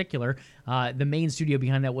in particular. The main studio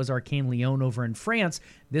behind that was Arcane Lyon over in France,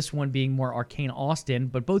 this one being more Arcane Austin,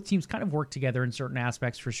 but both teams kind of work together in certain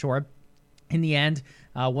aspects for sure. In the end,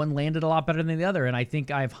 one landed a lot better than the other, and I think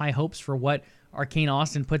I have high hopes for what Arcane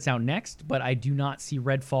Austin puts out next, but I do not see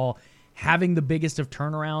Redfall having the biggest of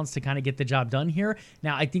turnarounds to kind of get the job done here.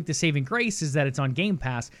 Now, I think the saving grace is that it's on Game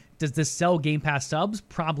Pass. Does this sell Game Pass subs?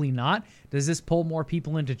 Probably not. Does this pull more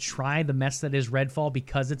people in to try the mess that is Redfall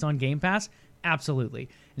because it's on Game Pass? Absolutely.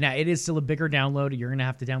 Now, it is still a bigger download. You're going to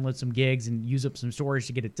have to download some gigs and use up some storage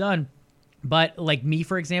to get it done. But like me,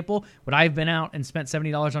 for example, would I have been out and spent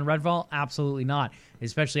 $70 on Redfall? Absolutely not,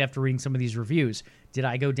 especially after reading some of these reviews. Did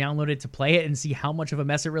I go download it to play it and see how much of a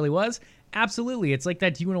mess it really was? Absolutely. It's like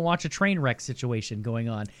that do you want to watch a train wreck situation going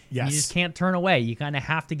on. Yes. You just can't turn away. You kind of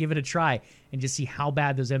have to give it a try and just see how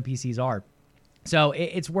bad those NPCs are. So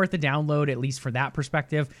it's worth a download, at least for that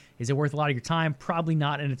perspective. Is it worth a lot of your time? Probably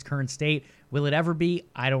not in its current state. Will it ever be?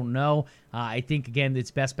 I don't know. I think, again, its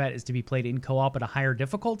best bet is to be played in co-op at a higher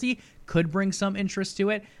difficulty. Could bring some interest to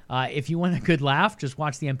it. If you want a good laugh, just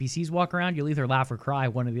watch the NPCs walk around. You'll either laugh or cry,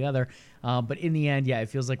 one or the other. But in the end, yeah, it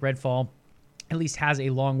feels like Redfall at least has a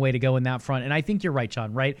long way to go in that front. And I think you're right,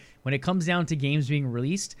 John, right? When it comes down to games being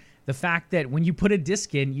released, the fact that when you put a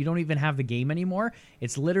disc in, you don't even have the game anymore.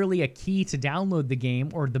 It's literally a key to download the game,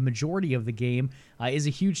 or the majority of the game, is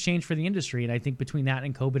a huge change for the industry. And I think between that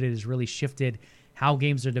and COVID, it has really shifted how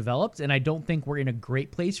games are developed. And I don't think we're in a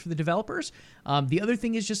great place for the developers. The other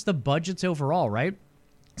thing is just the budgets overall, right?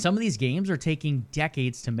 Some of these games are taking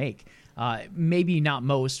decades to make. Maybe not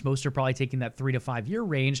most. Most are probably taking that 3 to 5 year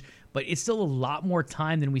range, but it's still a lot more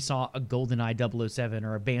time than we saw a GoldenEye 007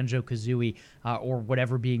 or a Banjo-Kazooie or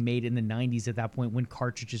whatever being made in the 90s at that point when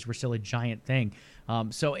cartridges were still a giant thing.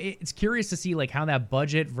 So it's curious to see like how that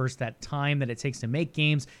budget versus that time that it takes to make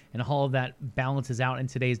games and all of that balances out in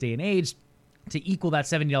today's day and age to equal that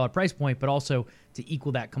 $70 price point, but also to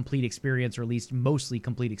equal that complete experience, or at least mostly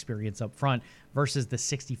complete experience up front, versus the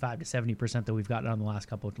 65 to 70% that we've gotten on the last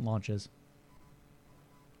couple of launches.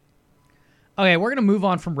 Okay, we're going to move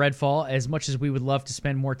on from Redfall. As much as we would love to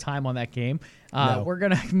spend more time on that game, we're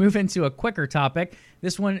going to move into a quicker topic.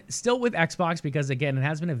 This one still with Xbox because, again, it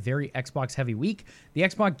has been a very Xbox-heavy week. The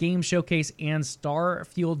Xbox Game Showcase and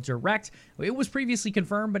Starfield Direct. It was previously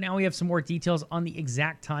confirmed, but now we have some more details on the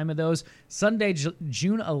exact time of those. Sunday,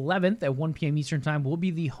 June 11th at 1 p.m. Eastern Time will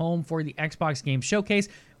be the home for the Xbox Game Showcase.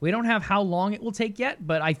 We don't have how long it will take yet,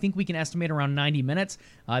 but I think we can estimate around 90 minutes.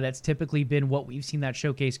 That's typically been what we've seen that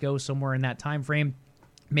showcase go, somewhere in that time frame.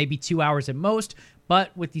 Maybe 2 hours at most,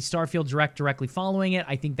 but with the Starfield Direct directly following it,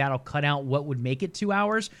 I think that'll cut out what would make it 2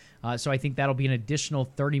 hours. So I think that'll be an additional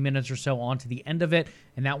 30 minutes or so on to the end of it,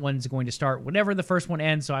 and that one's going to start whenever the first one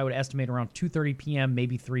ends, so I would estimate around 2:30 p.m.,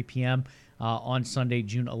 maybe 3 p.m. On Sunday,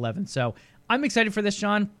 June 11th. So I'm excited for this,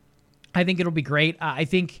 John. I think it'll be great. I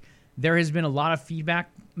think there has been a lot of feedback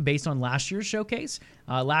based on last year's showcase.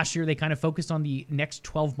 Last year, they kind of focused on the next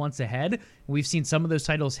 12 months ahead. We've seen some of those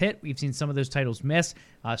titles hit. We've seen some of those titles miss.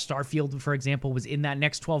 Starfield, for example, was in that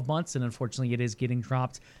next 12 months, and unfortunately, it is getting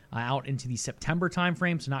dropped out into the September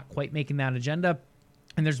timeframe, so not quite making that agenda.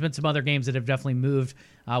 And there's been some other games that have definitely moved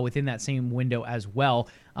within that same window as well.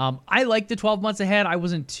 I like the 12 months ahead. I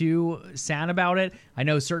wasn't too sad about it. I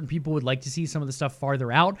know certain people would like to see some of the stuff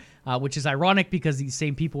farther out, which is ironic because these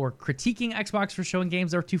same people were critiquing Xbox for showing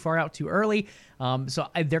games that are too far out too early. So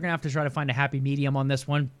they're going to have to try to find a happy medium on this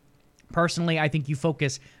one. Personally, I think you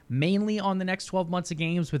focus mainly on the next 12 months of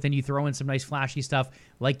games, but then you throw in some nice flashy stuff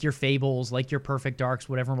like your Fables, like your Perfect Darks,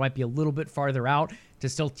 whatever might be a little bit farther out to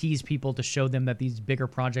still tease people to show them that these bigger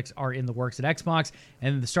projects are in the works at Xbox.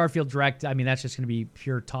 And the Starfield Direct, I mean, that's just going to be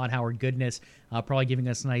pure Todd Howard goodness, probably giving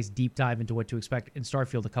us a nice deep dive into what to expect in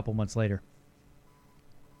Starfield a couple months later.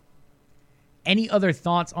 Any other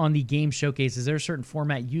thoughts on the game showcase? Is there a certain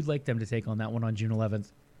format you'd like them to take on that one on June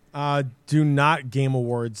 11th? Do not Game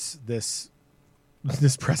Awards this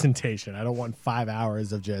presentation. I don't want 5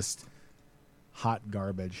 hours of just hot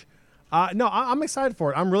garbage. No, I'm excited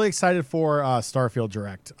for it. I'm really excited for Starfield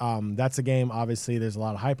Direct. That's a game, obviously, there's a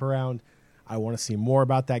lot of hype around. I want to see more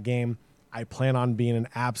about that game. I plan on being an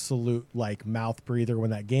absolute mouth breather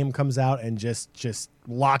when that game comes out and just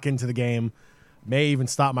lock into the game. May even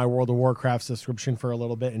stop my World of Warcraft subscription for a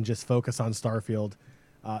little bit and just focus on Starfield.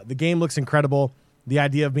 The game looks incredible. The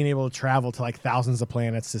idea of being able to travel to thousands of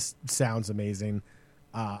planets just sounds amazing.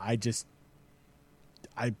 I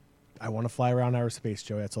want to fly around outer space,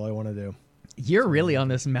 Joey. That's all I want to do. You're really on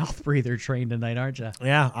this mouth breather train tonight, aren't you?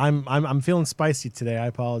 Yeah, I'm feeling spicy today. I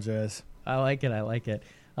apologize. I like it.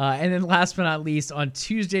 And then last but not least, on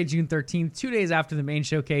Tuesday, June 13th, 2 days after the main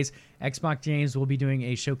showcase, Xbox Games will be doing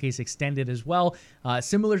a showcase extended as well.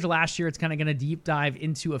 Similar to last year, it's kind of going to deep dive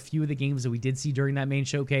into a few of the games that we did see during that main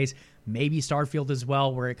showcase, maybe Starfield as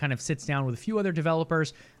well, where it kind of sits down with a few other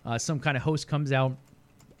developers. Some kind of host comes out.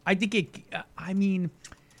 I think I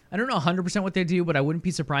don't know 100% what they do, but I wouldn't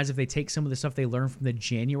be surprised if they take some of the stuff they learned from the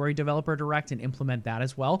January Developer Direct and implement that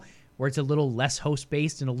as well, where it's a little less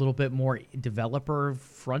host-based and a little bit more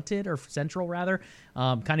developer-fronted, or central, rather,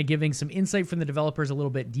 kind of giving some insight from the developers a little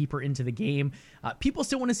bit deeper into the game. People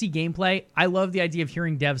still want to see gameplay. I love the idea of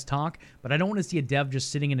hearing devs talk, but I don't want to see a dev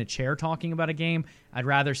just sitting in a chair talking about a game. I'd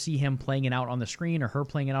rather see him playing it out on the screen or her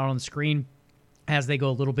playing it out on the screen as they go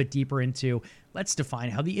a little bit deeper into, let's define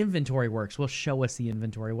how the inventory works. Well, show us the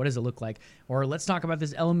inventory. What does it look like? Or let's talk about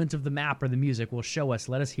this element of the map or the music. Well, show us.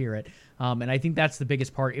 Let us hear it. And I think that's the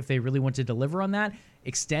biggest part. If they really want to deliver on that,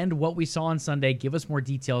 extend what we saw on Sunday, give us more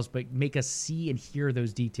details, but make us see and hear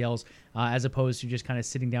those details as opposed to just kind of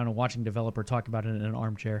sitting down and watching developer talk about it in an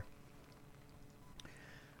armchair.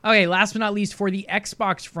 Okay, last but not least, for the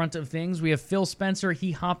Xbox front of things, we have Phil Spencer.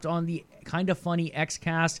 He hopped on the Kind of Funny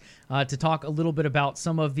XCast to talk a little bit about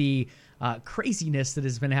some of the craziness that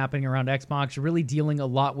has been happening around Xbox, really dealing a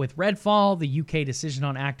lot with Redfall, the UK decision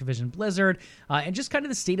on Activision Blizzard, and just kind of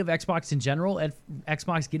the state of Xbox in general.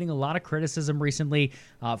 Xbox getting a lot of criticism recently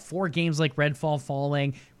for games like Redfall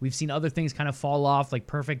falling. We've seen other things kind of fall off, like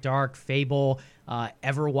Perfect Dark, Fable,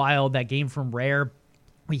 Everwild, that game from Rare.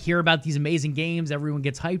 We hear about these amazing games, everyone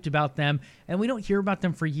gets hyped about them, and we don't hear about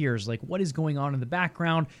them for years. Like, what is going on in the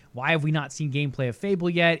background? Why have we not seen gameplay of Fable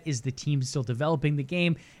yet? Is the team still developing the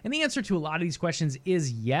game? And the answer to a lot of these questions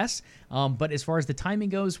is yes, but as far as the timing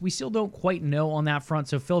goes, we still don't quite know on that front,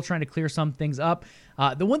 so Phil trying to clear some things up.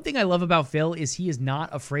 The one thing I love about Phil is he is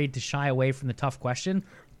not afraid to shy away from the tough question.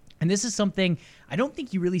 And this is something I don't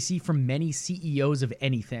think you really see from many CEOs of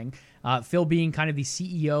anything. Phil being kind of the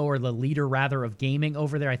CEO, or the leader, rather, of gaming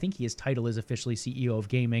over there. I think his title is officially CEO of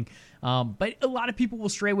gaming. But a lot of people will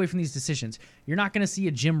stray away from these decisions. You're not going to see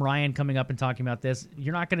a Jim Ryan coming up and talking about this.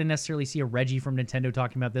 You're not going to necessarily see a Reggie from Nintendo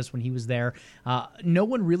talking about this when he was there. No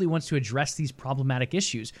one really wants to address these problematic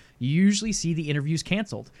issues. You usually see the interviews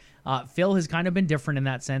canceled. Phil has kind of been different in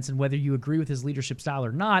that sense, and whether you agree with his leadership style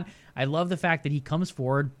or not, I love the fact that he comes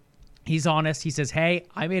forward. He's honest. He says, hey,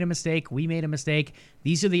 I made a mistake. We made a mistake.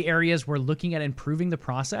 These are the areas we're looking at improving the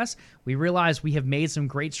process. We realize we have made some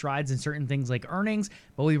great strides in certain things like earnings,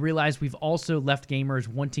 but we realize we've also left gamers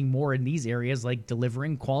wanting more in these areas, like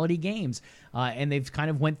delivering quality games. And they've kind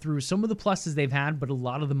of went through some of the pluses they've had, but a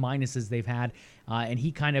lot of the minuses they've had. And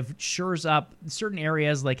he kind of shores up certain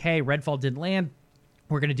areas like, hey, Redfall didn't land.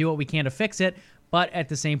 We're going to do what we can to fix it. But at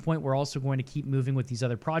the same point, we're also going to keep moving with these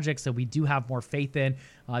other projects that we do have more faith in,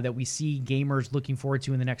 that we see gamers looking forward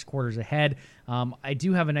to in the next quarters ahead. I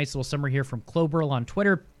do have a nice little summary here from Klobrille on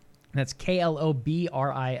Twitter. That's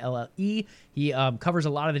Klobrile. He covers a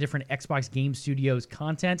lot of the different Xbox Game Studios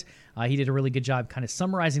content. He did a really good job kind of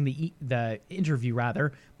summarizing the interview,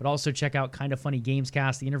 rather, but also check out Kind of Funny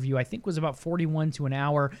Gamescast. The interview, I think, was about 41 to an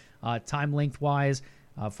hour time length-wise.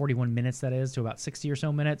 41 minutes, that is, to about 60 or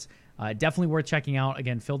so minutes. Definitely worth checking out.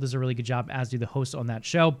 Again, Phil does a really good job, as do the hosts on that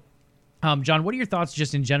show. John, what are your thoughts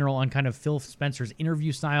just in general on kind of Phil Spencer's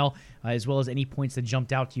interview style, as well as any points that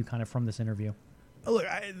jumped out to you kind of from this interview? Look,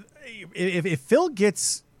 if Phil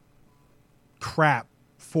gets crap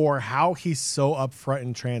for how he's so upfront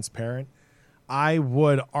and transparent, I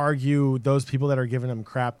would argue those people that are giving him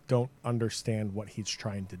crap don't understand what he's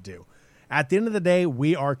trying to do. At the end of the day,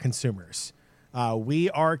 we are consumers. We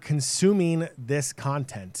are consuming this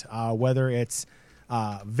content, whether it's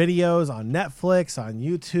videos on Netflix, on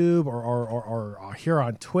YouTube, or here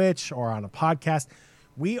on Twitch or on a podcast.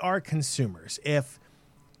 We are consumers. If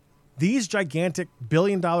these gigantic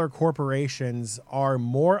billion-dollar corporations are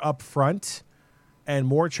more upfront and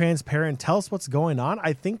more transparent, tell us what's going on,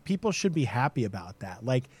 I think people should be happy about that.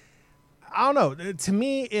 Like, I don't know. To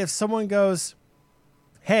me, if someone goes,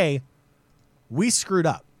 hey, we screwed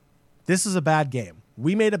up. This is a bad game.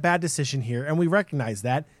 We made a bad decision here, and we recognize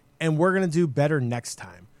that, and we're going to do better next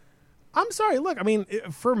time. I'm sorry. Look, I mean,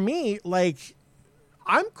 for me, like,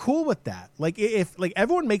 I'm cool with that. Like, if like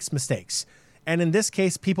everyone makes mistakes, and in this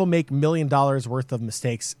case, people make $1 million worth of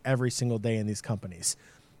mistakes every single day in these companies,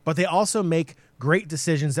 but they also make great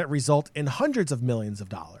decisions that result in hundreds of millions of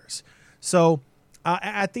dollars. So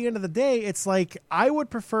at the end of the day, it's like I would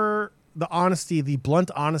prefer the honesty, the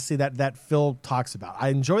blunt honesty that Phil talks about. I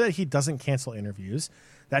enjoy that he doesn't cancel interviews,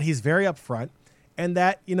 that he's very upfront, and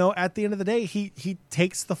that, you know, at the end of the day, he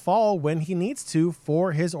takes the fall when he needs to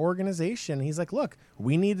for his organization. He's like, look,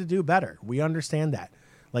 we need to do better. We understand that.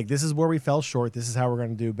 Like, this is where we fell short. This is how we're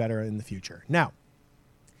going to do better in the future. Now,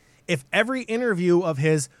 if every interview of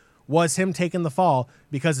his was him taking the fall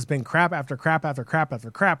because it's been crap after crap after crap after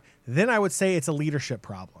crap, then I would say it's a leadership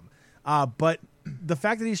problem. But the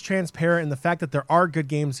fact that he's transparent and the fact that there are good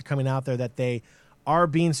games coming out there, that they are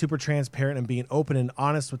being super transparent and being open and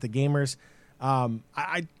honest with the gamers,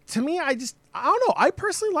 to me, I don't know. I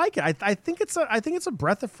personally like it. I think it's a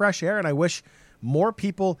breath of fresh air, and I wish more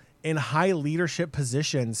people in high leadership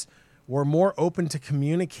positions were more open to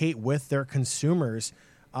communicate with their consumers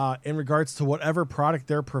in regards to whatever product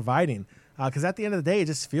they're providing. Because at the end of the day, it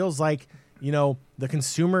just feels like, you know, the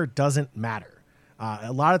consumer doesn't matter.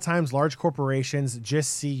 A lot of times, large corporations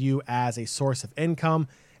just see you as a source of income,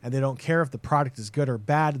 and they don't care if the product is good or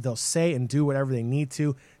bad. They'll say and do whatever they need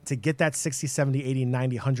to get that 60, 70, 80,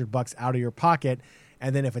 90, $100 out of your pocket.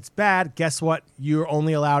 And then if it's bad, guess what? You're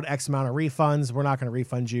only allowed X amount of refunds. We're not going to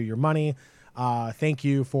refund you your money. Thank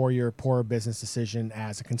you for your poor business decision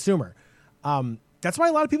as a consumer. That's why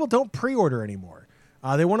a lot of people don't pre-order anymore.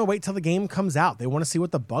 They want to wait till the game comes out. They want to see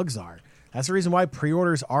what the bugs are. That's the reason why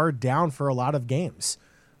pre-orders are down for a lot of games.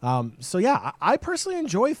 So yeah, I personally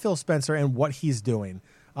enjoy Phil Spencer and what he's doing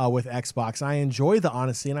with Xbox. I enjoy the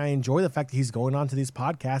honesty, and I enjoy the fact that he's going on to these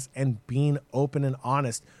podcasts and being open and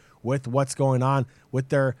honest with what's going on with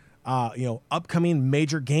their upcoming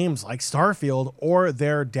major games like Starfield or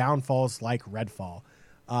their downfalls like Redfall.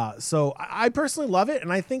 So I personally love it,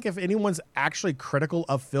 and I think if anyone's actually critical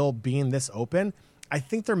of Phil being this open, I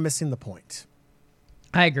think they're missing the point.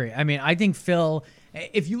 I agree. I mean, I think Phil,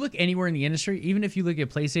 if you look anywhere in the industry, even if you look at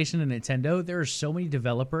PlayStation and Nintendo, there are so many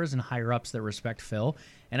developers and higher-ups that respect Phil.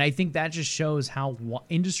 And I think that just shows how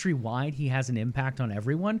industry-wide he has an impact on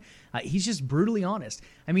everyone. He's just brutally honest.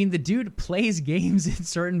 I mean, the dude plays games in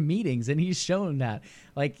certain meetings, and he's shown that.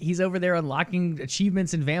 Like, he's over there unlocking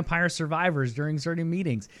achievements in Vampire Survivors during certain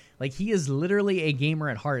meetings. Like, he is literally a gamer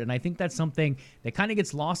at heart, and I think that's something that kind of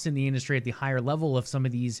gets lost in the industry at the higher level of some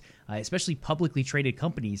of these, especially publicly traded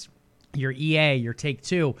companies. Your EA, your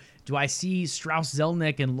Take-Two. Do I see Strauss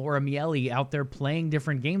Zelnick and Laura Miele out there playing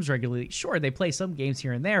different games regularly? Sure, they play some games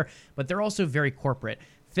here and there, but they're also very corporate.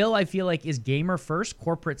 Phil, I feel like, is gamer first,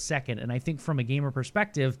 corporate second, and I think from a gamer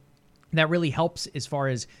perspective, that really helps as far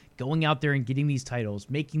as going out there and getting these titles,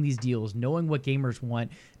 making these deals, knowing what gamers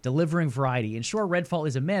want, delivering variety. And sure, Redfall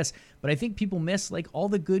is a miss, but I think people miss like all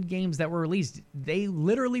the good games that were released. They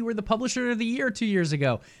literally were the publisher of the year 2 years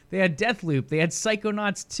ago. They had Deathloop. They had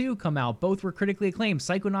Psychonauts 2 come out. Both were critically acclaimed.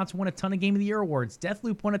 Psychonauts won a ton of Game of the Year awards.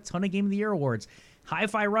 Deathloop won a ton of Game of the Year awards.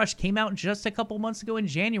 Hi-Fi Rush came out just a couple months ago in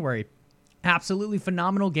January. Absolutely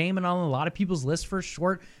phenomenal game and on a lot of people's list for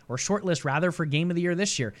short list rather for Game of the Year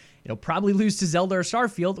this year. It'll probably lose to Zelda or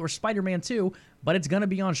Starfield or Spider-Man 2, but it's going to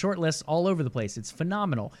be on short lists all over the place. It's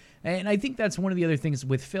phenomenal. And I think that's one of the other things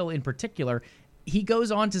with Phil in particular. He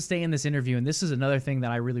goes on to say in this interview, and this is another thing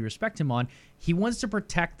that I really respect him on, he wants to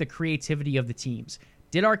protect the creativity of the teams.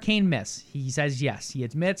 Did Arcane miss? He says yes. He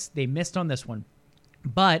admits they missed on this one.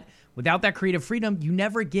 But without that creative freedom, you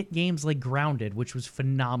never get games like Grounded, which was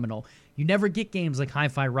phenomenal. You never get games like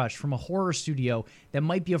Hi-Fi Rush from a horror studio that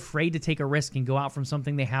might be afraid to take a risk and go out from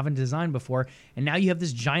something they haven't designed before. And now you have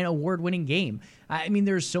this giant award-winning game. I mean,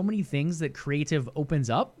 there's so many things that creative opens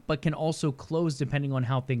up, but can also close depending on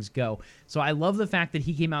how things go. So I love the fact that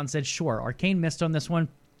he came out and said, sure, Arcane missed on this one.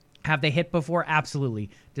 Have they hit before? Absolutely.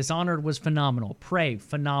 Dishonored was phenomenal. Prey,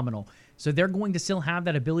 phenomenal. So they're going to still have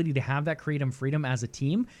that ability to have that creative freedom as a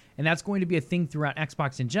team, and that's going to be a thing throughout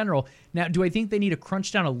Xbox in general. Now, do I think they need to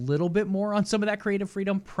crunch down a little bit more on some of that creative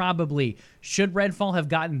freedom? Probably. Should Redfall have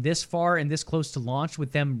gotten this far and this close to launch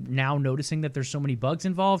with them now noticing that there's so many bugs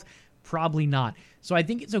involved? Probably not. So I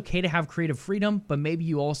think it's okay to have creative freedom, but maybe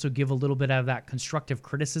you also give a little bit of that constructive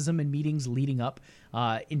criticism in meetings leading up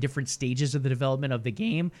in different stages of the development of the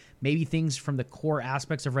game. Maybe things from the core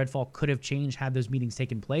aspects of Redfall could have changed had those meetings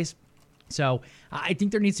taken place. So I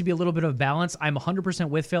think there needs to be a little bit of balance. I'm 100%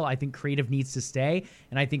 with Phil. I think creative needs to stay,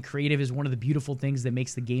 and I think creative is one of the beautiful things that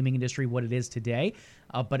makes the gaming industry what it is today.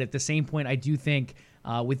 But at the same point, I do think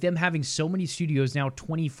with them having so many studios now,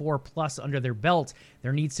 24 plus under their belt,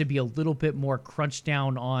 there needs to be a little bit more crunch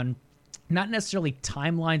down on not necessarily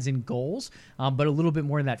timelines and goals, but a little bit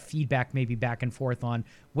more of that feedback, maybe back and forth on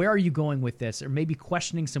where are you going with this, or maybe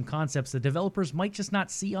questioning some concepts that developers might just not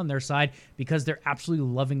see on their side because they're absolutely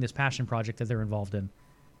loving this passion project that they're involved in.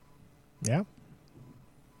 Yeah.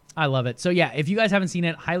 I love it. So yeah, if you guys haven't seen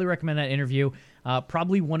it, highly recommend that interview.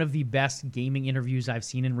 Probably one of the best gaming interviews I've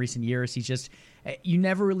seen in recent years. He's just, you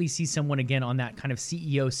never really see someone again on that kind of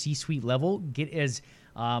CEO, C-suite level get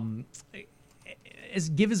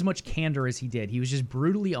give as much candor as he did. He was just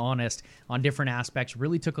brutally honest on different aspects,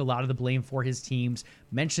 really took a lot of the blame for his teams,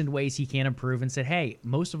 mentioned ways he can improve, and said, hey,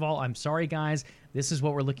 most of all, I'm sorry, guys. This is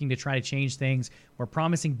what we're looking to try to change things. We're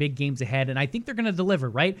promising big games ahead, and I think they're going to deliver,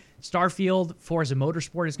 right? Starfield, Forza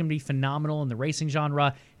Motorsport is going to be phenomenal in the racing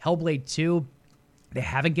genre. Hellblade 2, they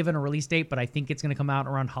haven't given a release date, but I think it's going to come out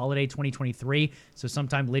around holiday 2023, so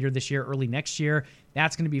sometime later this year, early next year.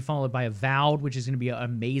 That's going to be followed by Avowed, which is going to be an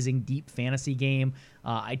amazing deep fantasy game.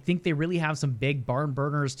 I think they really have some big barn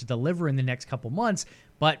burners to deliver in the next couple months,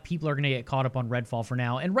 but people are going to get caught up on Redfall for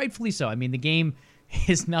now, and rightfully so. I mean, the game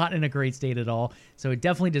is not in a great state at all, so it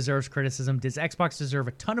definitely deserves criticism. Does Xbox deserve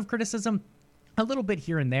a ton of criticism? A little bit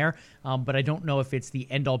here and there, but I don't know if it's the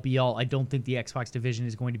end-all be-all. I don't think the Xbox division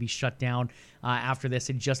is going to be shut down after this.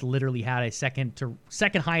 It just literally had a second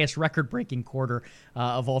highest record-breaking quarter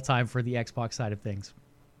of all time for the Xbox side of things.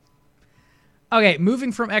 Okay,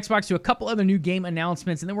 moving from Xbox to a couple other new game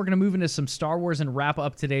announcements, and then we're going to move into some Star Wars and wrap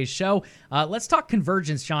up today's show. Let's talk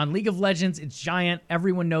Convergence, John. League of Legends, it's giant.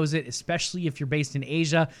 Everyone knows it, especially if you're based in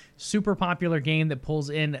Asia. Super popular game that pulls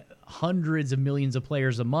in hundreds of millions of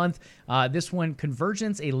players a month. This one,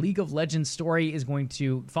 Convergence, a League of Legends story, is going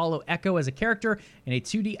to follow Echo as a character in a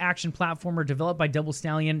 2D action platformer developed by Double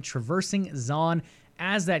Stallion, traversing Zaun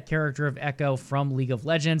as that character of Echo from League of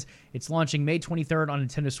Legends. It's launching May 23rd on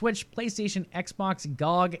Nintendo Switch, PlayStation, Xbox,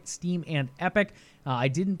 GOG, Steam, and Epic. I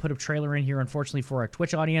didn't put a trailer in here, unfortunately, for our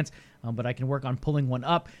Twitch audience, but I can work on pulling one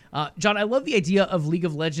up. John, I love the idea of League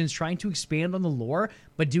of Legends trying to expand on the lore,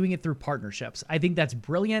 but doing it through partnerships. I think that's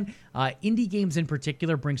brilliant. Indie games in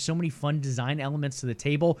particular bring so many fun design elements to the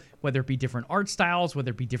table, whether it be different art styles, whether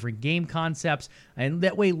it be different game concepts, and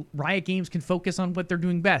that way Riot Games can focus on what they're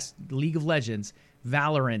doing best, League of Legends,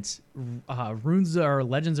 Valorant, Runes or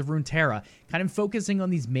Legends of Runeterra, kind of focusing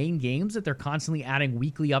on these main games that they're constantly adding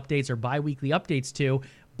weekly updates or bi-weekly updates to,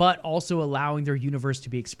 but also allowing their universe to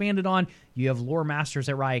be expanded on. You have lore masters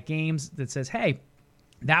at Riot Games that says, hey,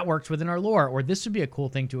 that works within our lore, or this would be a cool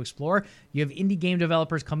thing to explore. You have indie game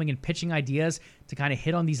developers coming and pitching ideas to kind of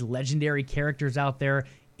hit on these legendary characters out there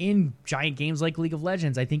in giant games like League of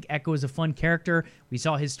Legends. I think Echo is a fun character. We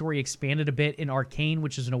saw his story expanded a bit in Arcane,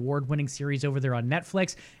 which is an award-winning series over there on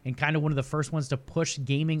Netflix, and kind of one of the first ones to push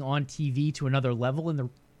gaming on TV to another level in the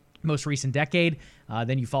most recent decade.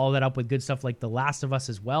 Then you follow that up with good stuff like The Last of Us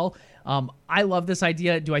as well. I love this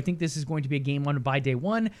idea. Do I think this is going to be a game on by day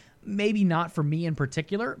one? Maybe not for me in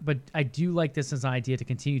particular, but I do like this as an idea to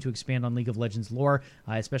continue to expand on League of Legends lore,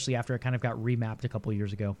 especially after it kind of got remapped a couple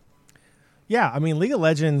years ago. Yeah, I mean, League of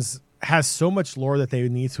Legends has so much lore that they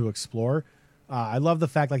need to explore. I love the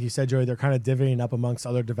fact, like you said, Joey, they're kind of divvying up amongst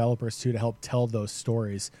other developers, too, to help tell those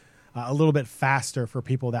stories a little bit faster for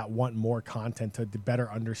people that want more content to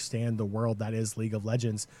better understand the world that is League of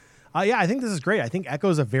Legends. Yeah, I think this is great. I think Echo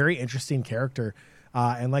is a very interesting character.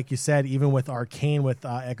 And like you said, even with Arcane, with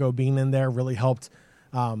Echo being in there, really helped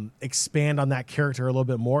expand on that character a little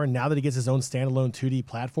bit more. And now that he gets his own standalone 2D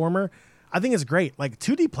platformer, I think it's great. Like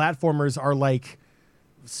 2D platformers are like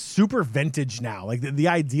super vintage now. Like the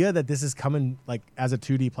idea that this is coming like as a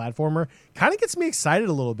 2D platformer kind of gets me excited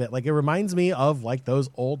a little bit. Like it reminds me of like those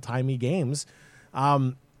old timey games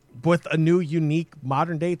with a new unique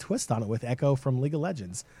modern day twist on it with Echo from League of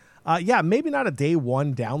Legends. Yeah, maybe not a day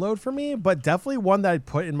one download for me, but definitely one that I'd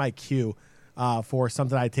put in my queue for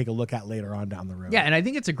something I'd take a look at later on down the road. Yeah, and I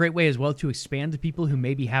think it's a great way as well to expand to people who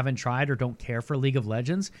maybe haven't tried or don't care for League of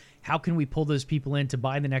Legends. How can we pull those people in to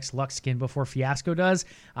buy the next Lux skin before Fiasco does?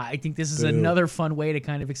 I think this is another fun way to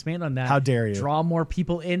kind of expand on that. How dare you? Draw more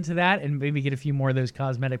people into that and maybe get a few more of those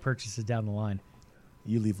cosmetic purchases down the line.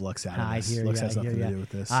 You leave Lux out of this. I Lux has hear nothing ya. to do with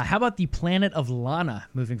this. How about the Planet of Lana,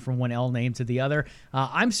 moving from one L name to the other?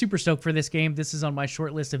 I'm super stoked for this game. This is on my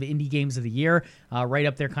short list of indie games of the year, right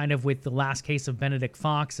up there kind of with The Last Case of Benedict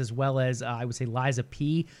Fox, as well as I would say Liza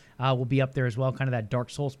P will be up there as well, kind of that Dark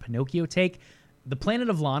Souls Pinocchio take. The Planet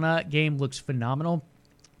of Lana game looks phenomenal.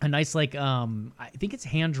 A nice, I think it's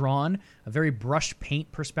hand-drawn, a very brush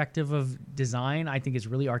paint perspective of design. I think is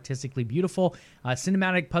really artistically beautiful.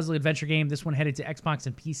 Cinematic puzzle adventure game. This one headed to Xbox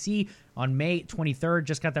and PC on May 23rd.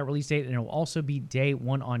 Just got that release date, and it will also be day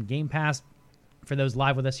one on Game Pass. For those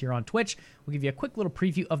live with us here on Twitch, we'll give you a quick little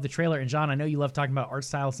preview of the trailer. And John, I know you love talking about art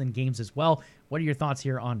styles in games as well. What are your thoughts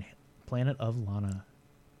here on Planet of Lana?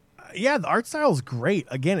 Yeah, the art style is great.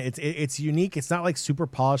 Again, it's unique. It's not like super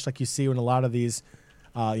polished like you see in a lot of these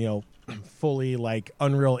fully like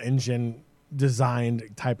Unreal Engine designed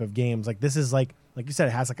type of games. Like this is like you said,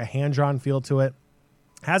 it has like a hand drawn feel to it.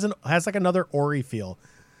 Has like another Ori feel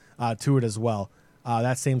to it as well.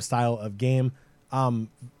 That same style of game.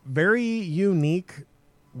 Very unique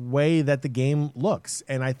way that the game looks,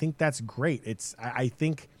 and I think that's great. I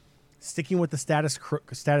think sticking with the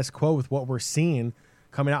status quo with what we're seeing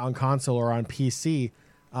coming out on console or on PC.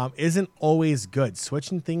 Isn't always good.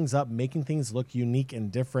 Switching things up, making things look unique and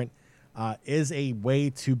different is a way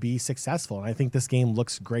to be successful. And I think this game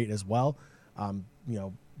looks great as well.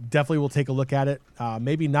 Definitely will take a look at it.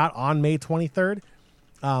 Maybe not on May 23rd,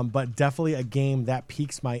 but definitely a game that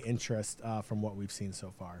piques my interest from what we've seen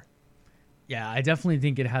so far. Yeah, I definitely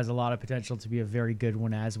think it has a lot of potential to be a very good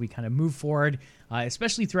one as we kind of move forward,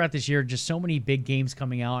 especially throughout this year. Just so many big games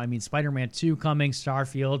coming out. I mean, Spider-Man 2 coming,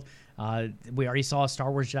 Starfield. We already saw a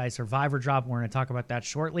Star Wars Jedi Survivor drop. We're going to talk about that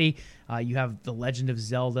shortly. You have The Legend of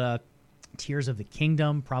Zelda, Tears of the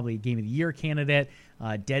Kingdom, probably a Game of the Year candidate.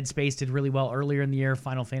 Dead Space did really well earlier in the year.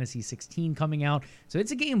 Final Fantasy 16 coming out. So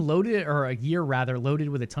it's a game loaded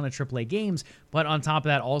with a ton of AAA games. But on top of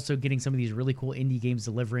that, also getting some of these really cool indie games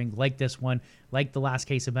delivering, like this one, like The Last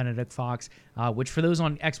Case of Benedict Fox, which for those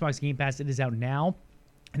on Xbox Game Pass, it is out now.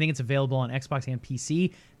 I think it's available on Xbox and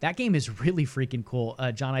PC. That game is really freaking cool.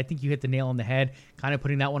 John, I think you hit the nail on the head, kind of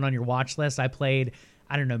putting that one on your watch list. I played,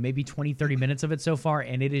 I don't know, maybe 20, 30 minutes of it so far,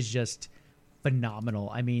 and it is just phenomenal.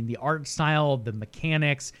 I mean, the art style, the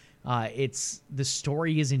mechanics, the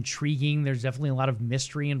story is intriguing. There's definitely a lot of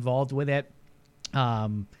mystery involved with it.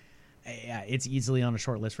 It's easily on a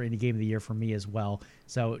short list for Indie Game of the Year for me as well.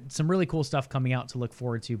 So some really cool stuff coming out to look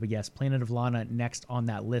forward to. But yes, Planet of Lana next on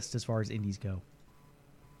that list as far as indies go.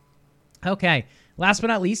 Okay, last but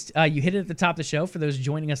not least, you hit it at the top of the show for those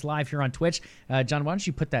joining us live here on Twitch. John, why don't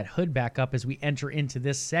you put that hood back up as we enter into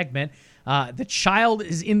this segment? The child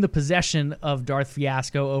is in the possession of Darth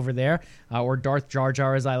Fiasco over there, or Darth Jar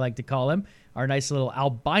Jar as I like to call him. Our nice little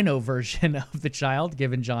albino version of the child,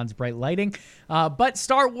 given John's bright lighting. But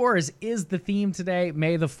Star Wars is the theme today.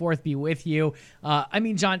 May the 4th be with you. I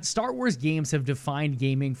mean, John, Star Wars games have defined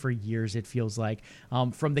gaming for years, it feels like.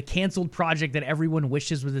 From the canceled project that everyone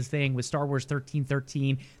wishes was a thing with Star Wars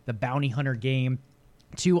 1313, the Bounty Hunter game,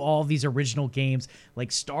 to all these original games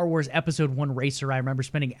like Star Wars Episode 1 Racer. I remember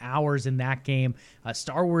spending hours in that game.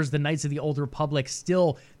 Star Wars The Knights of the Old Republic,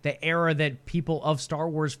 still the era that people of Star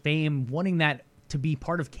Wars fame, wanting that to be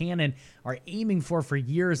part of canon, are aiming for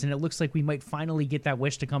years, and it looks like we might finally get that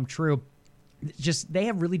wish to come true. Just, they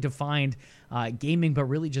have really defined gaming, but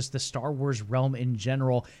really just the Star Wars realm in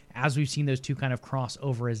general, as we've seen those two kind of cross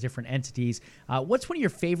over as different entities. What's one of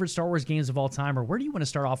your favorite Star Wars games of all time, or where do you want to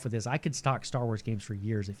start off with this? I could talk Star Wars games for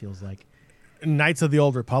years, it feels like. Knights of the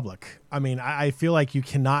Old Republic. I mean, I feel like you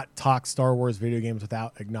cannot talk Star Wars video games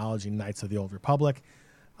without acknowledging Knights of the Old Republic.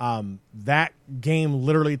 That game,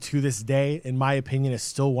 literally to this day, in my opinion, is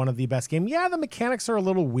still one of the best games. Yeah, the mechanics are a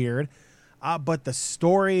little weird. But the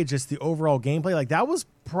story, just the overall gameplay, like that was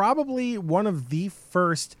probably one of the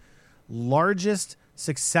first largest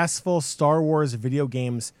successful Star Wars video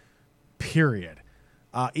games, period.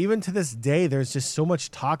 Even to this day, there's just so much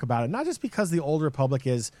talk about it. Not just because the Old Republic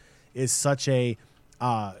is such a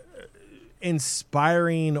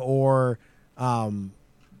inspiring or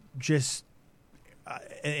just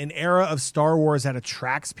an era of Star Wars that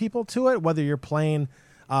attracts people to it, whether you're playing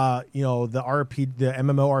the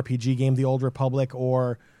MMORPG game, The Old Republic,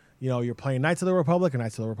 or, you're playing Knights of the Republic or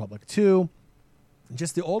Knights of the Republic 2.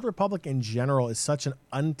 Just the Old Republic in general is such an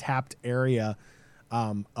untapped area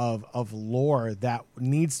of lore that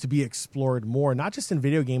needs to be explored more, not just in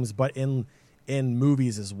video games, but in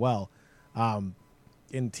movies as well,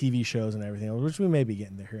 in TV shows and everything, which we may be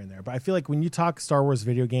getting there here and there. But I feel like when you talk Star Wars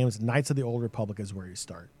video games, Knights of the Old Republic is where you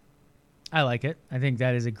start. I like it. I think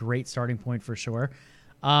that is a great starting point for sure.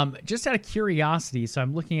 Just out of curiosity, so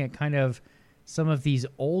I'm looking at kind of some of these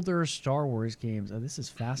older Star Wars games. Oh, this is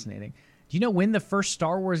fascinating. Do you know when the first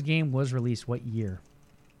Star Wars game was released? What year?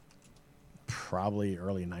 Probably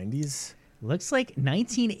early 90s. Looks like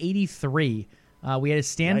 1983. We had a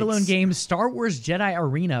standalone game, Star Wars Jedi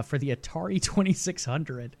Arena, for the Atari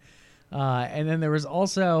 2600. And then there was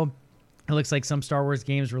also, it looks like some Star Wars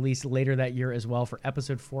games released later that year as well for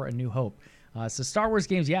Episode 4, A New Hope. So Star Wars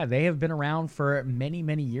games, yeah, they have been around for many,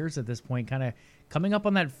 many years at this point, kind of coming up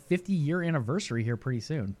on that 50-year anniversary here pretty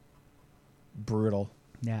soon. Brutal.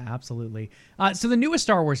 Yeah, absolutely. So the newest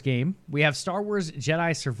Star Wars game, we have Star Wars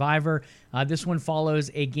Jedi Survivor. This one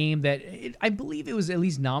follows a game that I believe it was at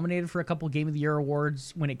least nominated for a couple Game of the Year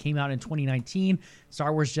awards when it came out in 2019.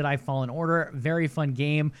 Star Wars Jedi Fallen Order, very fun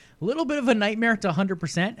game. A little bit of a nightmare to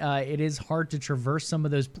 100%. It is hard to traverse some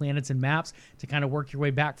of those planets and maps to kind of work your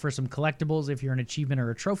way back for some collectibles if you're an achievement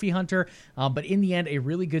or a trophy hunter. But in the end, a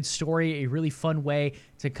really good story, a really fun way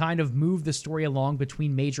to kind of move the story along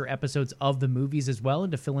between major episodes of the movies as well,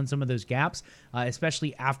 and to fill in some of those gaps,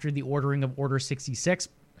 especially after the ordering of Order 66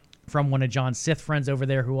 from one of John's Sith friends over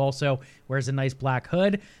there, who also wears a nice black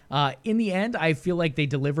hood. In the end, I feel like they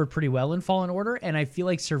delivered pretty well in Fallen Order, and I feel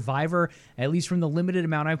like Survivor, at least from the limited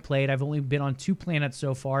amount I've played, I've only been on 2 planets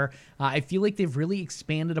so far, I feel like they've really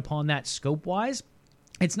expanded upon that scope-wise.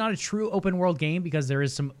 It's not a true open world game because there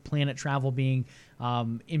is some planet travel being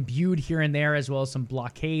imbued here and there, as well as some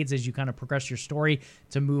blockades as you kind of progress your story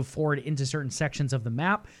to move forward into certain sections of the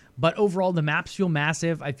map. But overall, the maps feel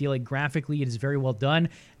massive. I feel like graphically it is very well done.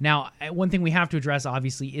 Now, one thing we have to address,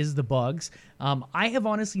 obviously, is the bugs. I have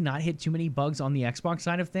honestly not hit too many bugs on the Xbox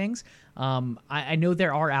side of things. I know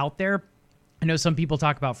there are out there. I know some people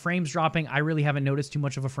talk about frames dropping. I really haven't noticed too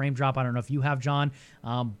much of a frame drop. I don't know if you have, John.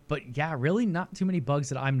 But yeah, really not too many bugs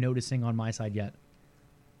that I'm noticing on my side yet.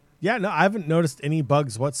 Yeah, no, I haven't noticed any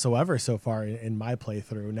bugs whatsoever so far in my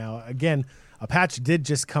playthrough. Now, again, a patch did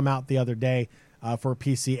just come out the other day for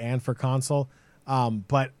PC and for console.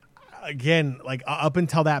 But again, like up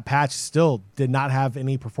until that patch, still did not have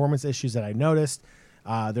any performance issues that I noticed.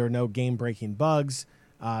 There were no game-breaking bugs.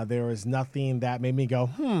 There was nothing that made me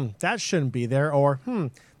go, that shouldn't be there, or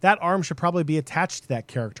that arm should probably be attached to that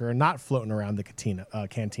character and not floating around the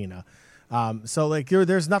cantina. So like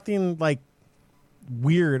there's nothing like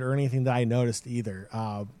weird or anything that I noticed either.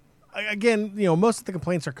 Again, most of the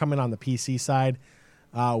complaints are coming on the PC side,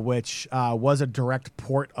 which was a direct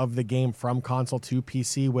port of the game from console to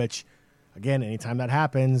PC, which again, anytime that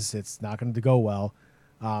happens, it's not going to go well.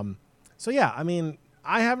 So yeah, I mean,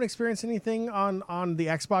 I haven't experienced anything on the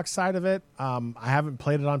Xbox side of it. I haven't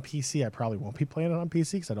played it on PC. I probably won't be playing it on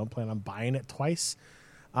PC because I don't plan on buying it twice.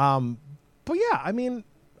 But yeah, I mean,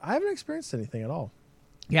 I haven't experienced anything at all.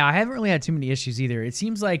 Yeah, I haven't really had too many issues either. It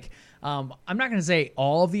seems like, I'm not going to say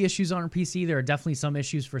all of the issues on PC. There are definitely some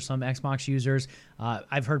issues for some Xbox users.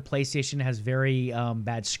 I've heard PlayStation has very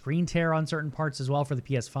bad screen tear on certain parts as well for the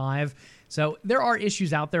PS5. So there are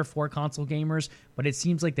issues out there for console gamers, but it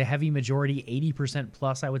seems like the heavy majority, 80%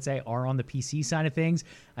 plus, I would say, are on the PC side of things.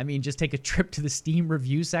 I mean, just take a trip to the Steam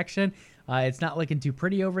review section. It's not looking too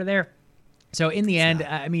pretty over there. So in the end,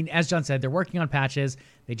 I mean, as John said, they're working on patches.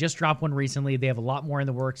 They just dropped one recently. They have a lot more in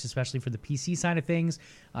the works, especially for the PC side of things,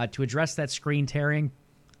 to address that screen tearing,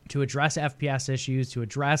 to address FPS issues, to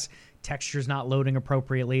address textures not loading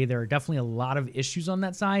appropriately. There are definitely a lot of issues on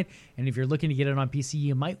that side. And if you're looking to get it on PC,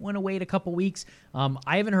 you might want to wait a couple weeks.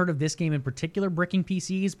 I haven't heard of this game in particular bricking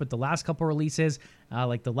PCs, but the last couple releases,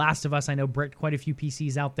 like The Last of Us, I know bricked quite a few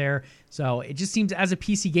PCs out there. So it just seems as a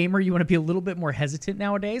PC gamer, you want to be a little bit more hesitant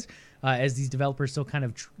nowadays as these developers still kind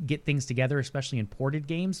of get things together, especially in ported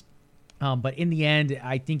games. But in the end,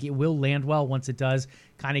 I think it will land well once it does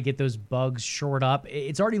kind of get those bugs shored up.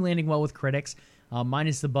 It's already landing well with critics.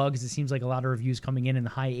 Minus the bugs, it seems like a lot of reviews coming in the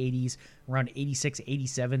high 80s, around 86,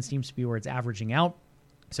 87 seems to be where it's averaging out.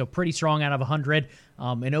 So pretty strong out of 100.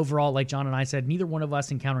 And overall, like John and I said, neither one of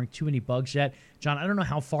us encountering too many bugs yet. John, I don't know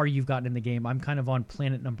how far you've gotten in the game. I'm kind of on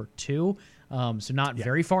planet number 2, so not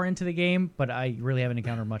very far into the game, but I really haven't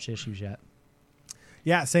encountered much issues yet.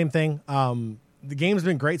 Yeah, same thing. The game's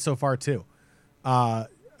been great so far, too. I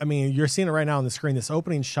mean, you're seeing it right now on the screen. This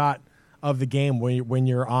opening shot of the game when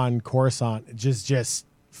you're on Coruscant, just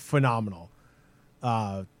phenomenal.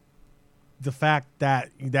 The fact that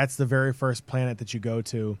that's the very first planet that you go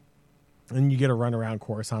to, and you get to run around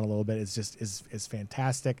Coruscant a little bit. It's just is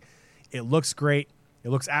fantastic. It looks great. It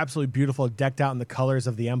looks absolutely beautiful, decked out in the colors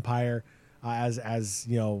of the Empire, as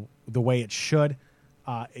you know, the way it should.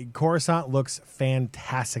 Coruscant looks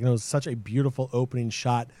fantastic. And it was such a beautiful opening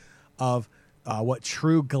shot of what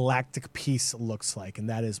true galactic peace looks like, and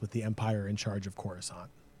that is with the Empire in charge of Coruscant.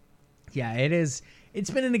 Yeah, it is. It's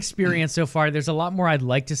been an experience so far. There's a lot more I'd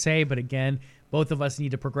like to say, but again, both of us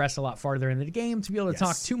need to progress a lot farther in the game to be able to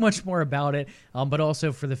talk too much more about it, but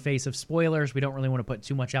also for the face of spoilers, we don't really want to put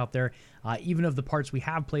too much out there, even of the parts we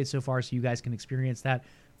have played so far, so you guys can experience that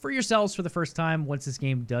for yourselves for the first time once this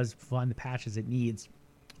game does find the patches it needs.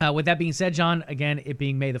 With that being said, John, again, it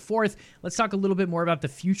being May the 4th, let's talk a little bit more about the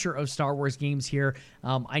future of Star Wars games here.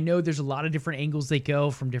 I know there's a lot of different angles they go,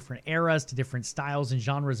 from different eras to different styles and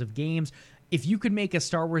genres of games. If you could make a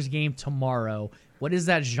Star Wars game tomorrow, what is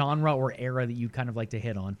that genre or era that you'd kind of like to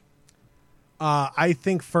hit on? I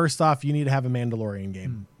think first off, you need to have a Mandalorian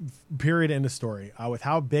game. Period. End of story. With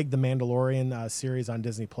how big the Mandalorian series on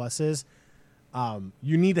Disney Plus is,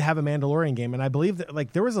 you need to have a Mandalorian game. And I believe that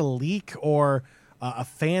like there was a leak or a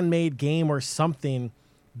fan-made game or something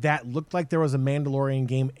that looked like there was a Mandalorian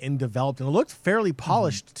game in developed, and it looked fairly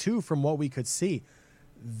polished too from what we could see.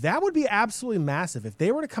 That would be absolutely massive if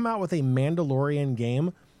they were to come out with a Mandalorian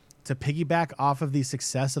game to piggyback off of the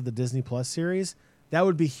success of the Disney Plus series. That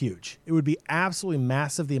would be huge. It would be absolutely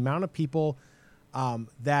massive. The amount of people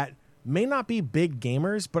that may not be big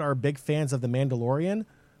gamers but are big fans of the Mandalorian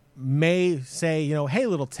may say, you know, hey,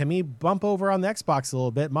 little Timmy, bump over on the Xbox a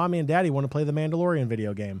little bit. Mommy and Daddy want to play the Mandalorian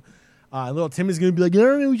video game. And little Timmy's going to be like, I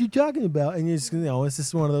don't know what you're talking about. And you're just, you know, it's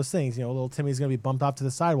just one of those things. You know, little Timmy's going to be bumped off to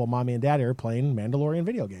the side while Mommy and Daddy are playing Mandalorian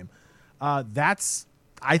video game. I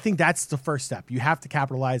think that's the first step. You have to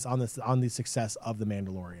capitalize on the success of the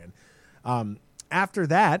Mandalorian. After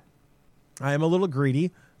that, I am a little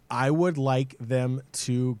greedy. I would like them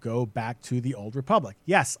to go back to the Old Republic.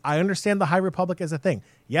 Yes, I understand the High Republic as a thing.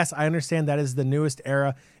 Yes, I understand that is the newest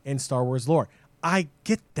era in Star Wars lore. I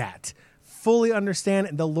get that. Fully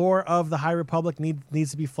understand the lore of the High Republic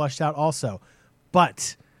needs to be fleshed out also.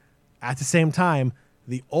 But at the same time,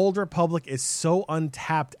 the Old Republic is so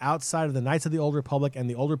untapped outside of the Knights of the Old Republic and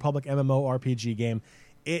the Old Republic MMORPG game.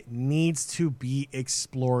 It needs to be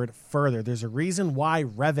explored further. There's a reason why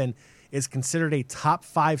Revan is considered a top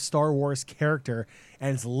 5 Star Wars character,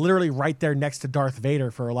 and it's literally right there next to Darth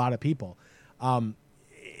Vader for a lot of people.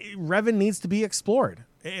 Revan needs to be explored.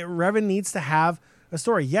 Revan needs to have a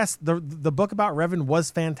story. Yes, the book about Revan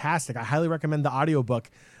was fantastic. I highly recommend the audiobook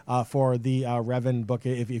for the Revan book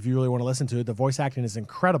if you really want to listen to it. The voice acting is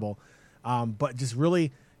incredible, but just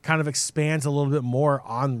really kind of expands a little bit more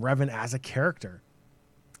on Revan as a character.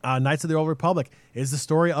 Knights of the Old Republic is the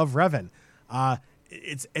story of Revan.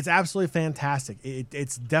 It's absolutely fantastic.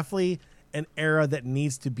 It's definitely an era that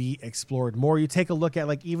needs to be explored more. You take a look at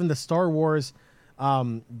like even the Star Wars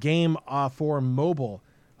game for mobile,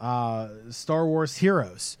 Star Wars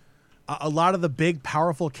Heroes. A lot of the big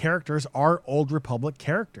powerful characters are Old Republic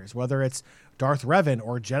characters, whether it's Darth Revan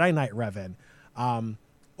or Jedi Knight Revan,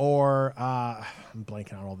 or I'm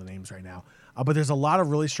blanking on all the names right now. But there's a lot of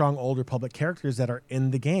really strong Old Republic characters that are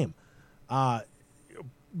in the game.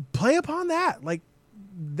 Play upon that. Like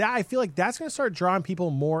that, I feel like that's going to start drawing people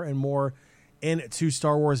more and more into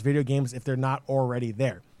Star Wars video games if they're not already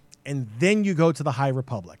there. And then you go to the High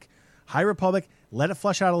Republic. High Republic, let it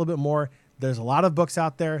flesh out a little bit more. There's a lot of books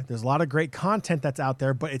out there. There's a lot of great content that's out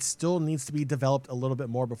there, but it still needs to be developed a little bit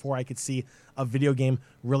more before I could see a video game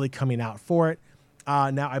really coming out for it.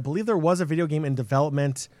 Now, I believe there was a video game in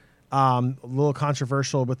development, a little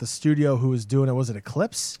controversial with the studio who was doing it. Was it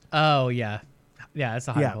Eclipse? Oh, yeah. Yeah, it's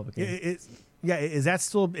a High Republic game. Is that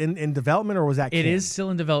still in development, or was that It is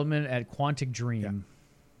still in development at Quantic Dream.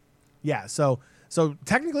 Yeah, so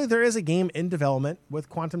technically there is a game in development with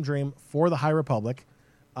Quantum Dream for the High Republic.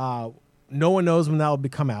 No one knows when that will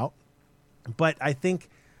come out. But I think,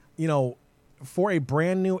 you know, for a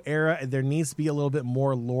brand new era, there needs to be a little bit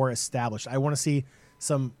more lore established. I want to see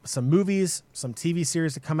some movies, some TV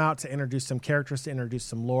series to come out to introduce some characters, to introduce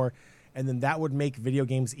some lore. And then that would make video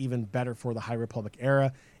games even better for the High Republic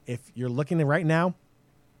era. If you're looking at right now,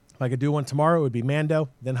 if I could do one tomorrow, it would be Mando,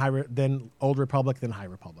 then Old Republic, then High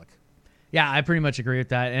Republic. Yeah, I pretty much agree with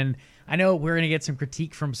that. And I know we're going to get some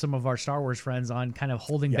critique from some of our Star Wars friends on kind of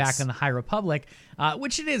holding back on the High Republic,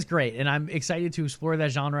 which it is great. And I'm excited to explore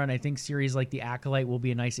that genre. And I think series like The Acolyte will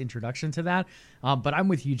be a nice introduction to that. But I'm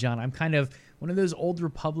with you, John. I'm kind of one of those Old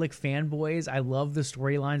Republic fanboys. I love the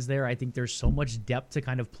storylines there. I think there's so much depth to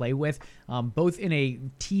kind of play with, both in a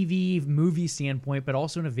TV movie standpoint, but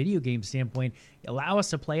also in a video game standpoint. Allow us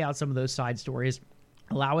to play out some of those side stories.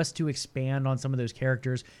 allow us to expand on some of those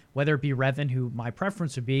characters, whether it be Revan, who my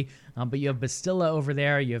preference would be, but you have Bastilla over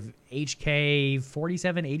there, you have HK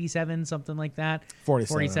 47, 87, something like that.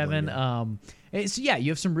 47. So yeah,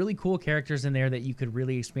 you have some really cool characters in there that you could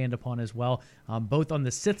really expand upon as well, both on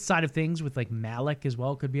the Sith side of things with like Malak as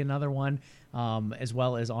well, could be another one, as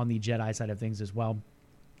well as on the Jedi side of things as well.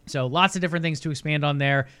 So lots of different things to expand on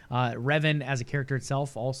there. Revan as a character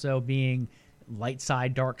itself also being light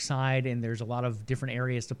side, dark side, and there's a lot of different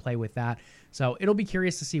areas to play with that. So it'll be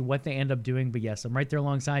curious to see what they end up doing, but yes, I'm right there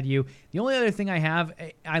alongside you. The only other thing I have,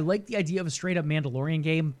 I like the idea of a straight up Mandalorian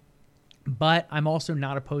game, but I'm also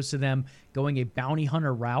not opposed to them going a bounty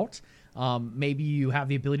hunter route. Maybe you have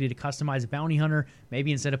the ability to customize a bounty hunter.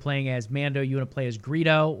 Maybe instead of playing as Mando, you want to play as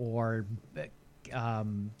Greedo or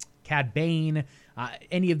Cad Bane,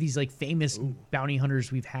 any of these like famous bounty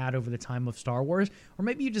hunters we've had over the time of Star Wars, or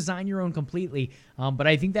maybe you design your own completely. But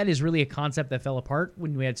I think that is really a concept that fell apart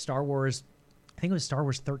when we had Star Wars. I think it was Star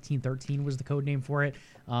Wars 1313 was the code name for it.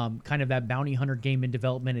 Kind of that bounty hunter game in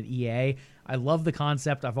development at EA. I love the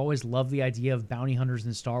concept. I've always loved the idea of bounty hunters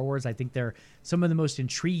in Star Wars. I think they're some of the most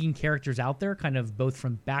intriguing characters out there, kind of both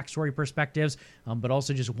from backstory perspectives, but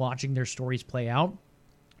also just watching their stories play out.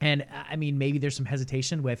 And I mean, maybe there's some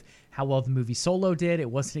hesitation with how well the movie Solo did. It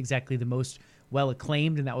wasn't exactly the most well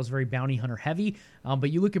acclaimed, and that was very bounty hunter heavy. But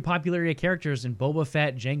you look at popularity of characters in Boba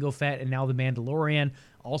Fett, Jango Fett, and now the Mandalorian,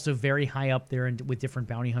 also very high up there and with different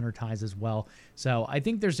bounty hunter ties as well. So I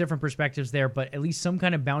think there's different perspectives there, but at least some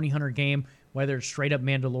kind of bounty hunter game, whether it's straight up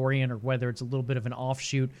Mandalorian or whether it's a little bit of an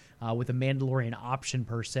offshoot with a Mandalorian option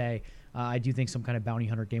per se, I do think some kind of bounty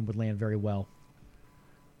hunter game would land very well.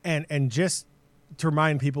 And just to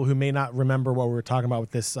remind people who may not remember what we were talking about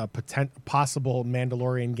with this possible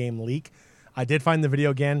Mandalorian game leak, I did find the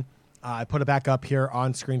video again. I put it back up here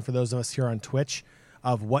on screen for those of us here on Twitch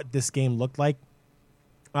of what this game looked like.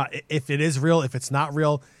 If it is real, if it's not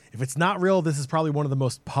real. If it's not real, this is probably one of the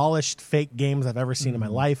most polished fake games I've ever seen in my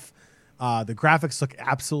life. The graphics look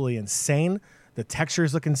absolutely insane. The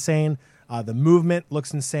textures look insane. The movement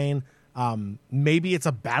looks insane. Maybe it's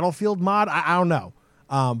a Battlefield mod. I don't know.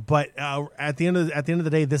 But at the end of the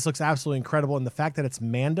day, this looks absolutely incredible, and the fact that it's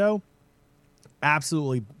Mando,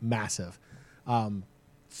 absolutely massive.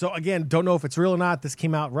 So again, don't know if it's real or not. This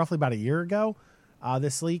came out roughly about a year ago,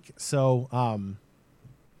 this leak. So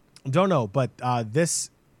don't know, but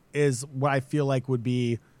this is what I feel like would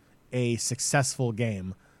be a successful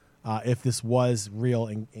game if this was real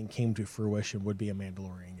and came to fruition. Would be a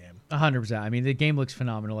Mandalorian game. 100%. I mean, the game looks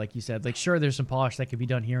phenomenal, like you said. Like, sure, there's some polish that could be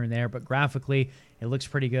done here and there, but graphically, it looks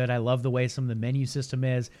pretty good. I love the way some of the menu system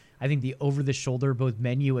is. I think the over-the-shoulder, both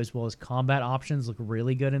menu as well as combat options, look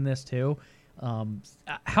really good in this, too. I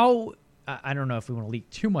don't know if we want to leak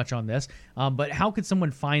too much on this, but how could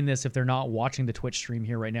someone find this if they're not watching the Twitch stream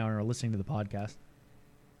here right now and are listening to the podcast?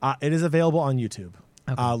 It is available on YouTube.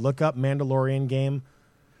 Okay. Look up Mandalorian game.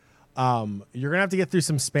 You're gonna have to get through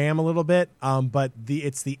some spam a little bit, but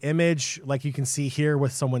it's the image, like you can see here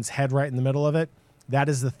with someone's head right in the middle of it. That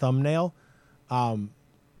is the thumbnail, and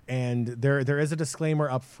there is a disclaimer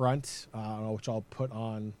up front, which I'll put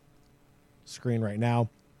on screen right now.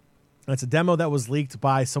 It's a demo that was leaked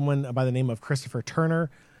by someone by the name of Christopher Turner.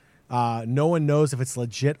 No one knows if it's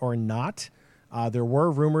legit or not. There were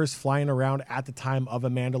rumors flying around at the time of a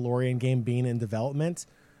Mandalorian game being in development.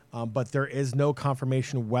 But there is no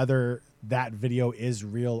confirmation whether that video is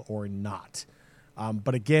real or not.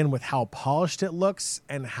 But again, with how polished it looks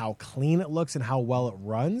and how clean it looks and how well it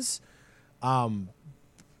runs,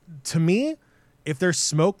 to me, if there's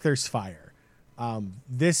smoke, there's fire.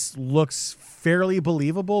 This looks fairly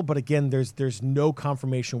believable, but again, there's no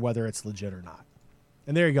confirmation whether it's legit or not.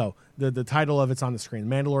 And there you go. The title of it's on the screen.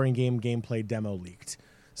 Mandalorian game gameplay demo leaked.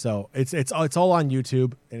 So it's all on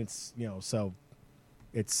YouTube, and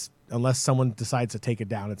it's unless someone decides to take it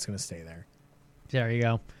down, it's going to stay there. There you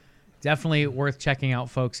go. Definitely worth checking out,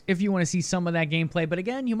 folks, if you want to see some of that gameplay. But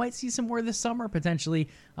again, you might see some more this summer, potentially,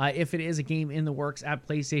 if it is a game in the works at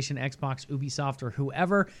PlayStation, Xbox, Ubisoft, or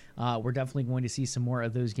whoever. We're definitely going to see some more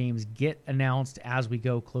of those games get announced as we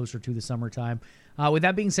go closer to the summertime. With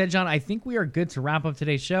that being said, John, I think we are good to wrap up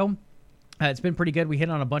today's show. It's been pretty good. We hit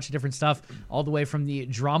on a bunch of different stuff, all the way from the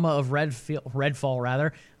drama of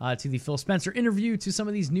Redfall, to the Phil Spencer interview, to some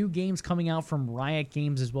of these new games coming out from Riot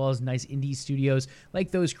Games, as well as nice indie studios like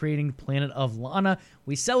those creating Planet of Lana.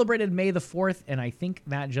 We celebrated May the 4th, and I think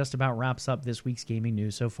that just about wraps up this week's gaming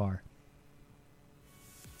news so far.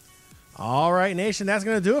 All right, Nation, that's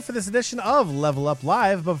going to do it for this edition of LvLUp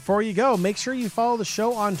Live. But before you go, make sure you follow the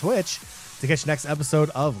show on Twitch to catch the next episode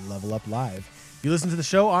of LvLUp Live. If you listen to the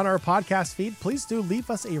show on our podcast feed, please do leave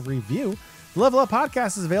us a review The Level Up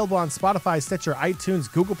Podcast is available on Spotify, Stitcher,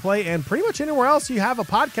 iTunes, Google Play, and pretty much anywhere else you have a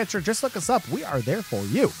podcatcher. Just look us up. We are there for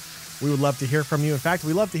you. We would love to hear from you. In fact,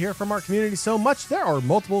 we love to hear from our community so much. There are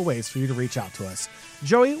multiple ways for you to reach out to us.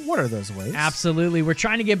 Joey, what are those ways? Absolutely. We're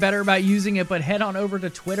trying to get better about using it, but head on over to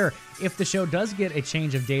Twitter. If the show does get a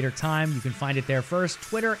change of date or time, you can find it there first.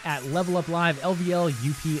 Twitter at LvLUp Live,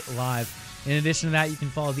 LvLUp Live. In addition to that, you can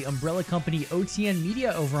follow the umbrella company OTN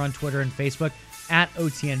Media over on Twitter and Facebook at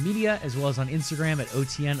OTN Media, as well as on Instagram at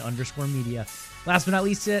OTN_media. Last but not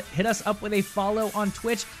least, hit us up with a follow on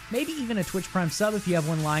Twitch, maybe even a Twitch Prime sub if you have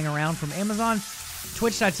one lying around from Amazon.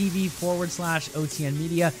 Twitch.tv/OTN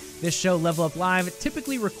Media. This show, Level Up Live,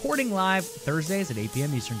 typically recording live Thursdays at 8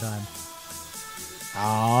 p.m. Eastern Time.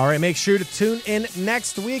 All right, make sure to tune in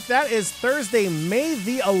next week. That is Thursday, May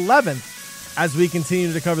the 11th, as we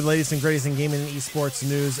continue to cover the latest and greatest in gaming and esports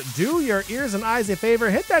news. Do your ears and eyes a favor.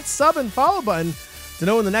 Hit that sub and follow button to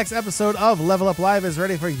know when the next episode of Level Up Live is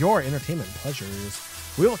ready for your entertainment pleasures.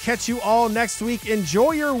 We will catch you all next week.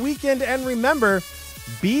 Enjoy your weekend, and remember,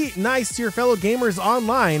 be nice to your fellow gamers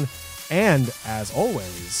online, and as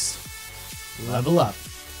always, level up.